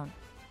me down.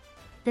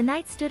 The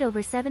knight stood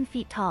over 7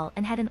 feet tall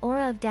and had an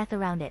aura of death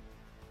around it.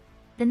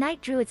 The knight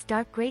drew its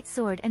dark great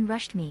sword and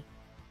rushed me.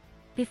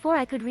 Before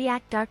I could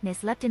react,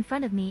 Darkness leapt in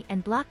front of me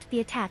and blocked the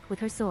attack with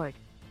her sword.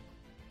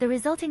 The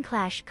resulting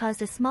clash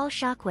caused a small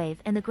shockwave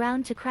and the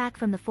ground to crack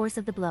from the force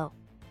of the blow.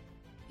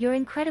 You're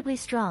incredibly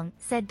strong,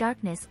 said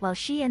Darkness while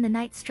she and the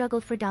knight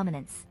struggled for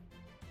dominance.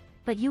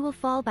 But you will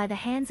fall by the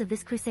hands of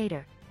this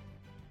crusader.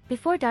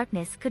 Before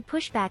Darkness could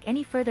push back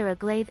any further a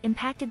glaive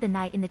impacted the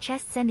knight in the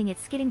chest, sending it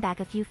skidding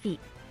back a few feet.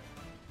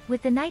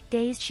 With the knight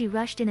dazed she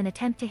rushed in an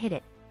attempt to hit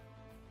it.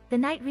 The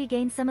knight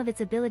regained some of its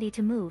ability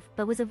to move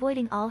but was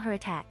avoiding all her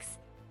attacks.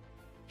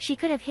 She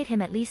could have hit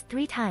him at least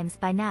 3 times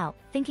by now,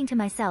 thinking to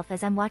myself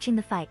as I'm watching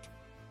the fight.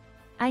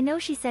 I know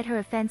she said her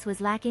offense was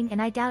lacking and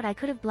I doubt I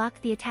could have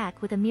blocked the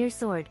attack with a mere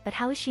sword, but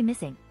how is she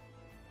missing?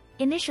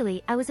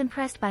 Initially I was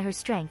impressed by her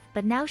strength,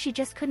 but now she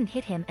just couldn't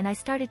hit him and I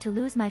started to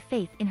lose my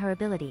faith in her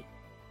ability.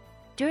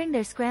 During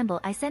their scramble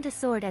I sent a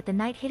sword at the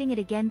knight, hitting it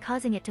again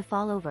causing it to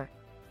fall over.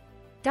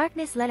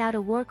 Darkness let out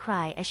a war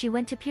cry as she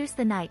went to pierce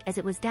the knight. As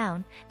it was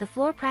down, the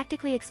floor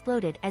practically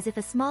exploded as if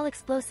a small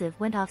explosive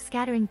went off,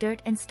 scattering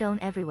dirt and stone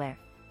everywhere.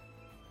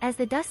 As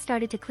the dust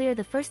started to clear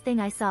the first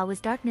thing I saw was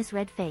Darkness'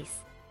 red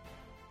face.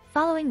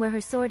 Following where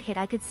her sword hit,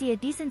 I could see a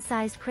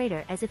decent-sized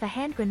crater as if a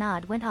hand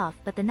grenade went off,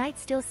 but the knight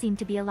still seemed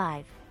to be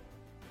alive.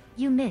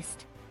 You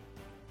missed.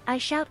 I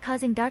shout,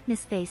 causing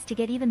Darkness' face to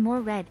get even more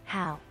red.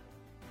 How?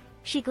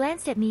 She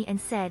glanced at me and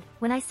said,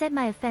 when I said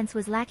my offense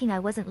was lacking I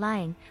wasn't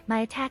lying, my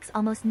attacks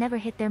almost never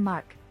hit their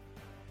mark.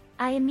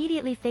 I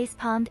immediately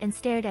face-palmed and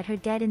stared at her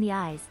dead in the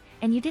eyes,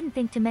 and you didn't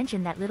think to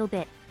mention that little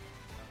bit.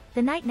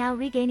 The knight, now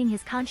regaining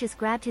his conscience,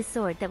 grabbed his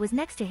sword that was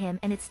next to him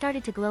and it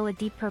started to glow a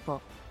deep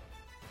purple.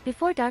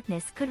 Before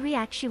Darkness could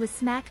react, she was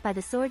smacked by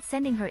the sword,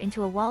 sending her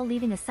into a wall,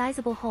 leaving a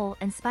sizable hole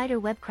and spider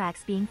web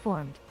cracks being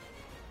formed.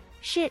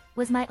 Shit,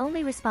 was my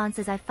only response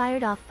as I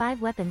fired off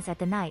 5 weapons at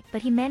the knight,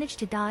 but he managed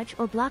to dodge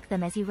or block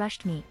them as he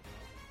rushed me.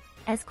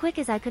 As quick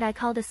as I could, I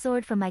called a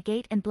sword from my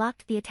gate and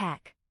blocked the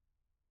attack.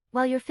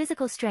 While your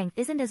physical strength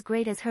isn't as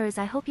great as hers,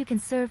 I hope you can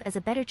serve as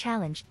a better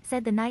challenge,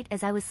 said the knight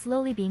as I was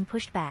slowly being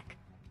pushed back.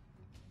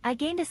 I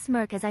gained a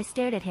smirk as I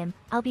stared at him.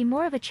 I'll be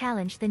more of a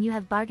challenge than you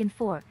have bargained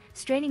for.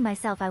 Straining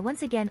myself, I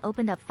once again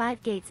opened up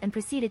 5 gates and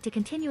proceeded to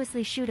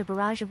continuously shoot a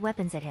barrage of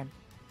weapons at him.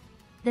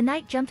 The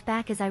knight jumped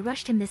back as I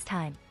rushed him this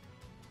time.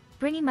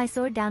 Bringing my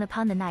sword down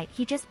upon the knight,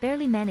 he just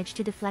barely managed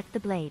to deflect the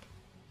blade.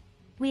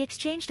 We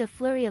exchanged a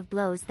flurry of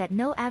blows that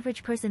no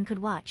average person could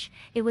watch.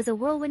 It was a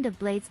whirlwind of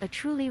blades, a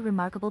truly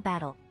remarkable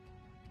battle.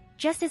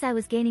 Just as I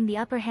was gaining the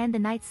upper hand, the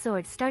knight's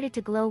sword started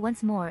to glow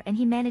once more and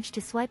he managed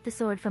to swipe the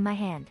sword from my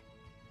hand.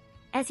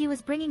 As he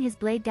was bringing his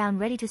blade down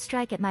ready to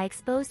strike at my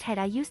exposed head,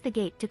 I used the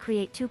gate to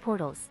create 2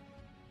 portals.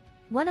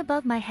 One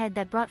above my head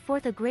that brought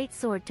forth a great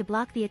sword to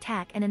block the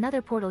attack, and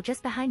another portal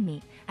just behind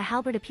me, a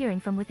halberd appearing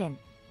from within.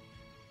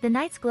 The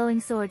knight's glowing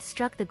sword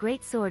struck the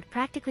great sword,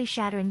 practically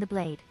shattering the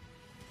blade.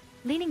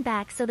 Leaning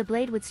back so the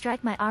blade would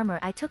strike my armor,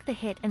 I took the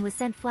hit and was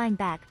sent flying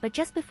back, but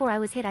just before I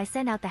was hit I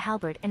sent out the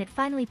halberd and it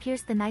finally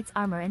pierced the knight's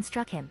armor and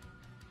struck him.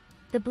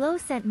 The blow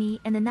sent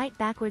me and the knight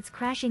backwards,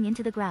 crashing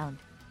into the ground.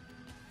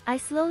 I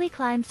slowly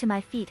climbed to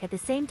my feet at the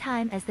same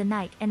time as the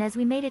knight, and as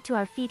we made it to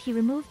our feet he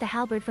removed the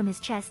halberd from his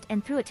chest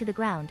and threw it to the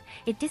ground,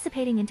 it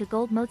dissipating into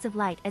gold motes of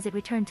light as it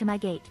returned to my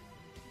gate.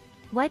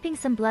 Wiping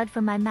some blood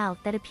from my mouth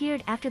that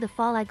appeared after the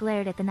fall, I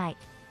glared at the knight.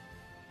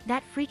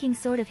 That freaking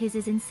sword of his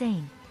is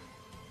insane.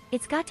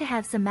 It's got to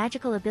have some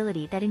magical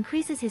ability that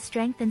increases his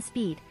strength and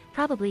speed,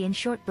 probably in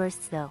short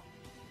bursts though.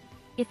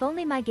 If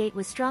only my gate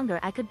was stronger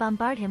I could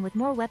bombard him with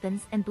more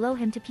weapons and blow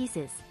him to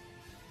pieces.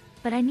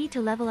 But I need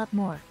to level up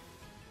more.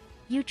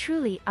 You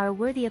truly are a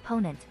worthy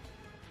opponent.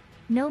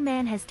 No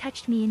man has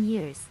touched me in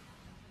years.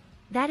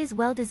 That is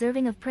well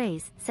deserving of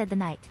praise, said the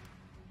knight.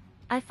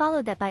 I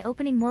followed that by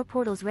opening more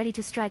portals ready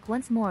to strike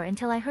once more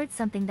until I heard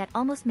something that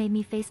almost made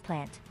me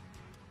faceplant.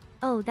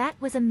 Oh, that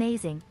was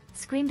amazing,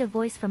 screamed a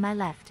voice from my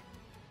left.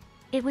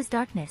 It was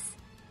Darkness.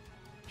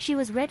 She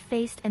was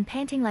red-faced and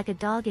panting like a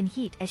dog in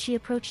heat as she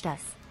approached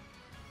us.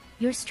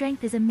 Your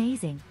strength is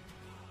amazing.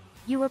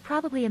 You were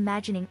probably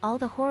imagining all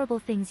the horrible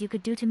things you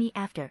could do to me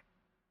after.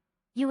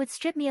 You would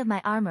strip me of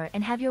my armor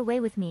and have your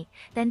way with me,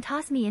 then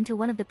toss me into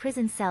one of the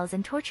prison cells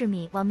and torture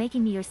me while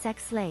making me your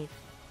sex slave.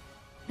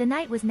 The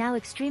knight was now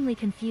extremely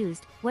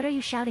confused. What are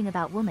you shouting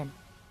about, woman?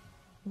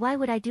 Why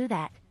would I do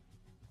that?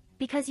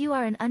 Because you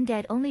are an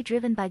undead, only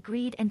driven by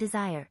greed and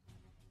desire.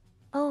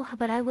 Oh,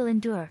 but I will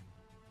endure.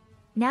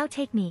 Now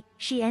take me,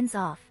 she ends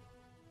off.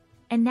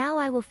 And now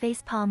I will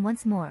face palm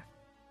once more.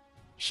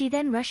 She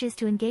then rushes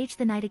to engage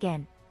the knight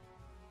again.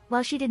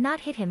 While she did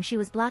not hit him, she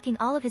was blocking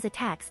all of his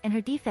attacks and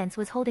her defense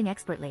was holding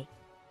expertly.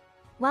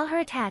 While her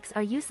attacks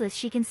are useless,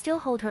 she can still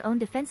hold her own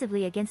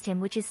defensively against him,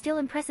 which is still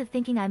impressive.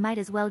 Thinking I might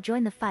as well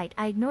join the fight,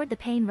 I ignored the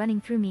pain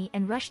running through me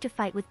and rushed to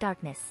fight with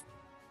Darkness.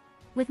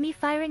 With me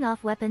firing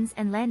off weapons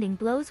and landing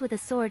blows with a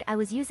sword I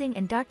was using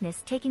and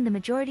Darkness taking the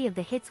majority of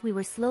the hits, we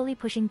were slowly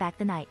pushing back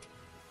the knight.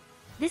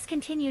 This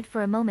continued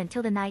for a moment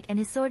till the knight and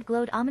his sword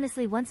glowed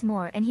ominously once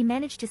more and he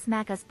managed to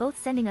smack us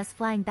both, sending us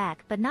flying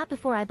back, but not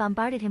before I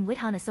bombarded him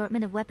with an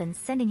assortment of weapons,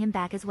 sending him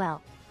back as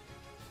well.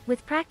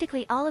 With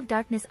practically all of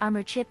Darkness'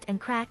 armor chipped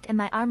and cracked and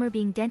my armor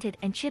being dented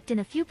and chipped in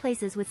a few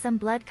places with some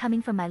blood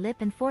coming from my lip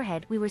and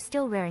forehead, we were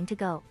still raring to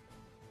go.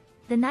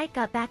 The knight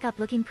got back up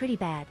looking pretty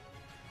bad.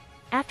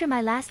 After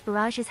my last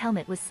barrage, his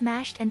helmet was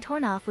smashed and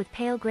torn off with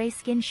pale gray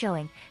skin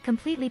showing,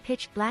 completely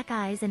pitch black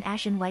eyes and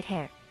ashen white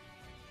hair.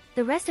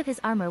 The rest of his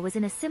armor was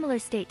in a similar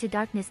state to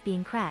Darkness,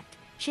 being cracked,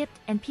 chipped,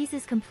 and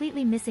pieces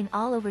completely missing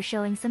all over,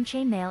 showing some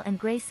chainmail and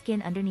gray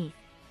skin underneath.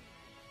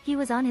 He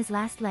was on his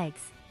last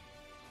legs.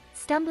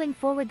 Stumbling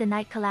forward, the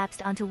knight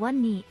collapsed onto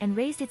one knee and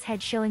raised its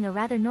head, showing a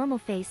rather normal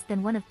face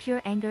than one of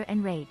pure anger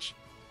and rage.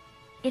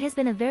 It has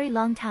been a very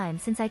long time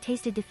since I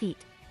tasted defeat.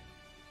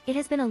 It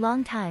has been a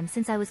long time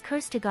since I was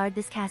cursed to guard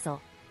this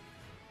castle.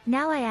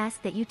 Now I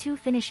ask that you two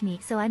finish me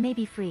so I may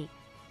be free.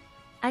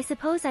 I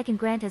suppose I can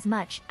grant as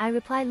much, I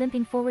reply,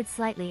 limping forward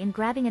slightly and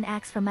grabbing an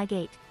axe from my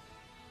gate.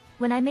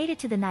 When I made it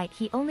to the knight,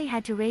 he only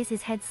had to raise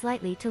his head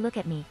slightly to look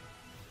at me.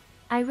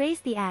 I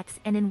raised the axe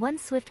and in one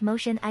swift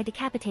motion I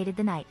decapitated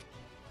the knight.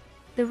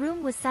 The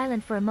room was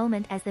silent for a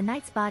moment as the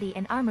knight's body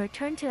and armor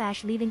turned to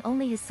ash, leaving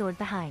only his sword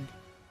behind.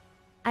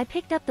 I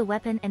picked up the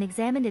weapon and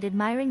examined it,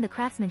 admiring the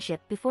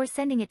craftsmanship before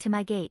sending it to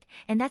my gate,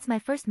 and that's my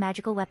first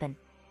magical weapon.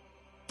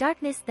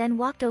 Darkness then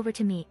walked over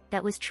to me.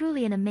 That was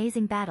truly an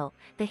amazing battle.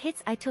 The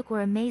hits I took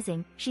were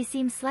amazing. She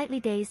seemed slightly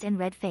dazed and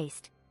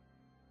red-faced.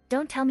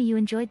 Don't tell me you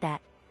enjoyed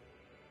that.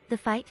 The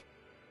fight?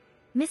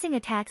 Missing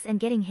attacks and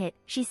getting hit,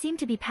 she seemed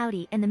to be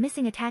pouty and the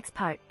missing attacks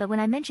part, but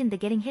when I mentioned the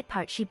getting hit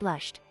part she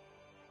blushed.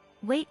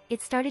 Wait,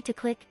 it started to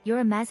click.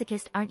 You're a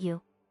masochist, aren't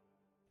you?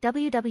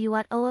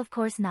 What? Oh, of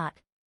course not.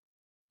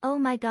 Oh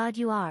my god,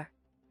 you are.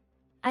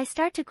 I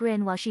start to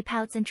grin while she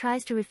pouts and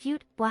tries to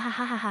refute.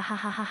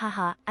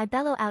 Wahahahahahahaha, I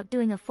bellow out,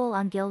 doing a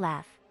full-on Gil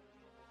laugh.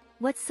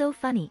 What's so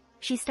funny?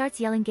 She starts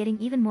yelling, getting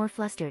even more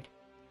flustered.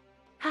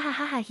 Ha ha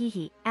ha ha hee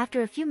hee.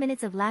 After a few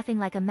minutes of laughing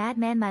like a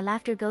madman, my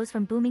laughter goes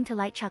from booming to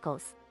light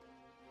chuckles.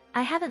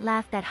 I haven't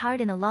laughed that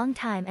hard in a long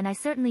time and I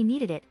certainly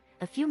needed it.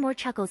 A few more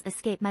chuckles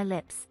escape my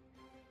lips.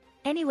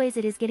 Anyways,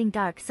 it is getting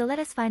dark, so let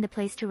us find a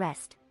place to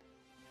rest.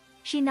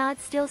 She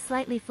nods, still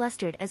slightly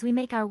flustered, as we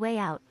make our way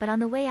out, but on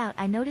the way out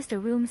I noticed a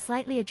room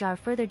slightly ajar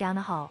further down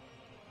a hall.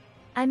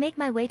 I make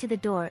my way to the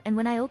door, and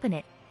when I open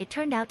it, it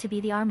turned out to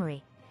be the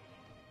armory.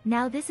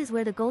 Now this is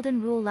where the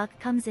golden rule luck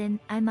comes in,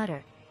 I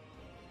mutter.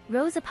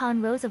 Rows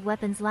upon rows of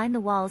weapons line the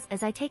walls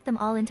as I take them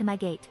all into my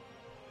gate,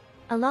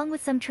 along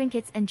with some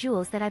trinkets and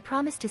jewels that I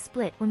promised to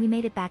split when we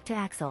made it back to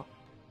Axel.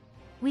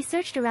 We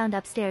searched around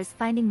upstairs,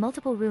 finding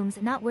multiple rooms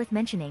not worth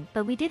mentioning,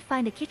 but we did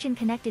find a kitchen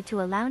connected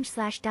to a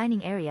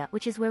lounge/dining area,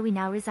 which is where we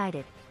now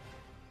resided.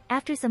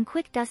 After some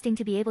quick dusting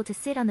to be able to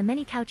sit on the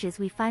many couches,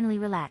 we finally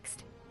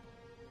relaxed.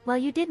 While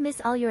you did miss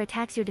all your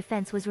attacks, your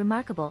defense was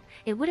remarkable.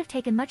 It would have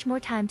taken much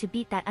more time to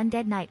beat that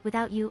undead knight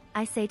without you,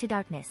 I say to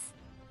Darkness.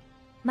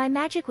 My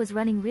magic was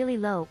running really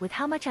low with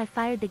how much I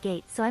fired the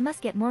gate, so I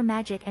must get more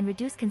magic and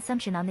reduce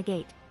consumption on the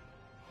gate.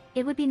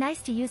 It would be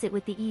nice to use it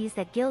with the ease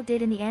that Gil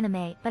did in the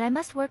anime, but I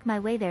must work my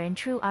way there in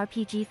true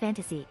RPG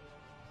fantasy.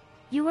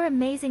 You were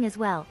amazing as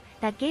well.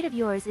 That gate of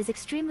yours is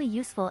extremely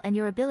useful and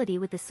your ability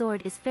with the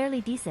sword is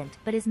fairly decent,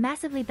 but is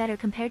massively better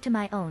compared to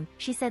my own,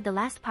 she said the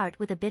last part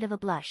with a bit of a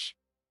blush.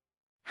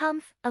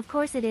 Humph, of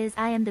course it is.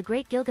 I am the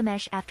great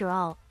Gilgamesh after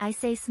all, I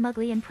say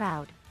smugly and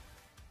proud.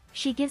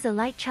 She gives a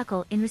light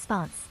chuckle in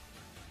response.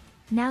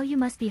 Now you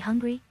must be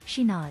hungry,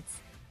 she nods.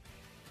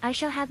 I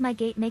shall have my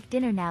gate make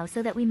dinner now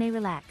so that we may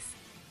relax.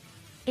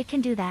 It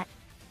can do that.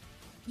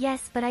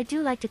 Yes, but I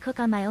do like to cook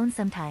on my own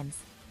sometimes.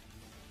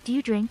 Do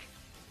you drink?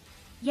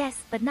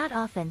 Yes, but not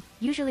often,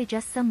 usually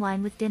just some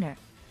wine with dinner.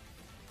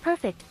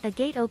 Perfect, a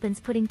gate opens,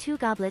 putting 2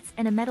 goblets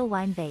and a metal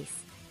wine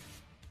vase.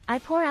 I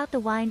pour out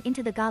the wine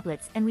into the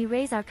goblets and we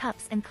raise our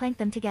cups and clank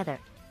them together.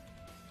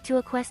 To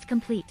a quest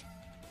complete.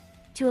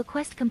 To a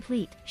quest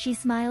complete, she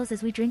smiles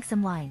as we drink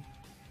some wine.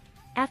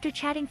 After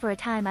chatting for a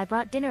time, I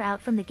brought dinner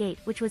out from the gate,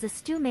 which was a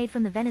stew made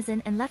from the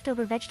venison and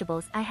leftover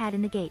vegetables I had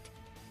in the gate.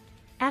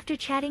 After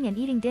chatting and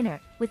eating dinner,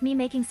 with me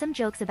making some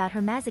jokes about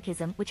her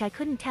masochism which I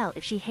couldn't tell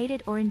if she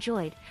hated or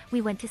enjoyed, we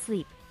went to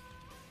sleep.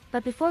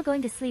 But before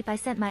going to sleep I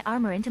sent my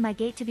armor into my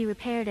gate to be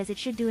repaired as it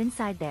should do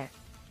inside there.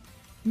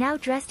 Now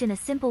dressed in a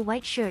simple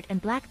white shirt and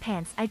black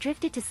pants, I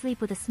drifted to sleep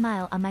with a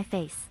smile on my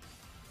face.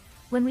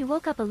 When we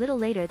woke up a little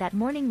later that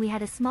morning, we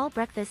had a small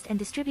breakfast and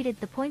distributed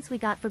the points we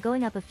got for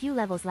going up a few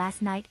levels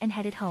last night and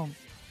headed home.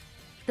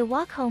 The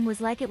walk home was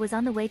like it was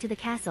on the way to the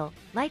castle,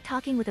 light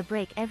talking with a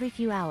break every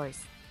few hours.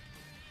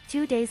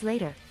 2 days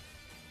later.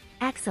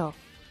 Axel.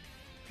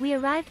 We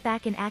arrived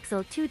back in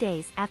Axel 2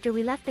 days after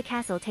we left the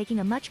castle, taking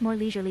a much more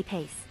leisurely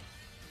pace.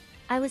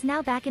 I was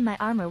now back in my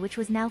armor, which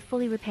was now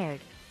fully repaired.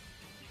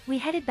 We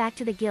headed back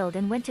to the guild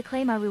and went to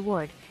claim our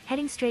reward.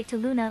 Heading straight to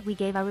Luna, we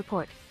gave our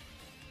report.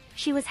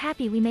 She was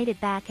happy we made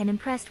it back and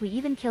impressed we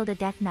even killed a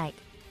death knight.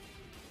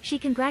 She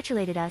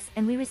congratulated us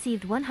and we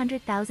received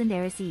 100,000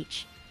 Eris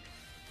each.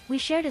 We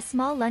shared a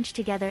small lunch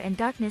together and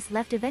Darkness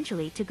left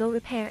eventually to go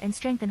repair and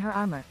strengthen her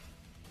armor.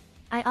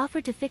 I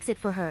offered to fix it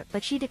for her,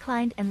 but she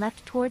declined and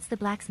left towards the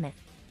blacksmith.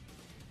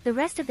 The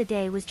rest of the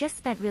day was just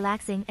spent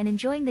relaxing and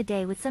enjoying the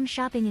day, with some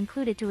shopping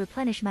included to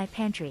replenish my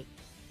pantry.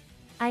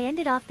 I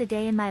ended off the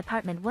day in my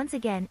apartment once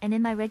again and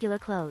in my regular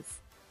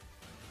clothes.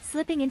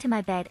 Slipping into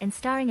my bed and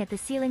staring at the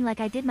ceiling like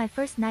I did my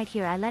first night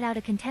here, I let out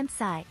a contempt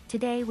sigh.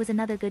 Today was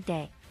another good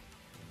day.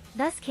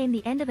 Thus came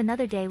the end of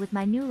another day with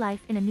my new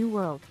life in a new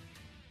world.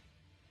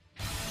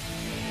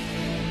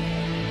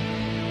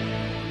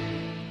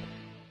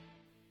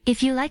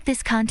 If you like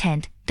this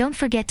content, don't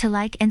forget to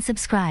like and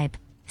subscribe.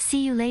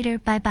 See you later,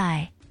 bye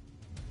bye.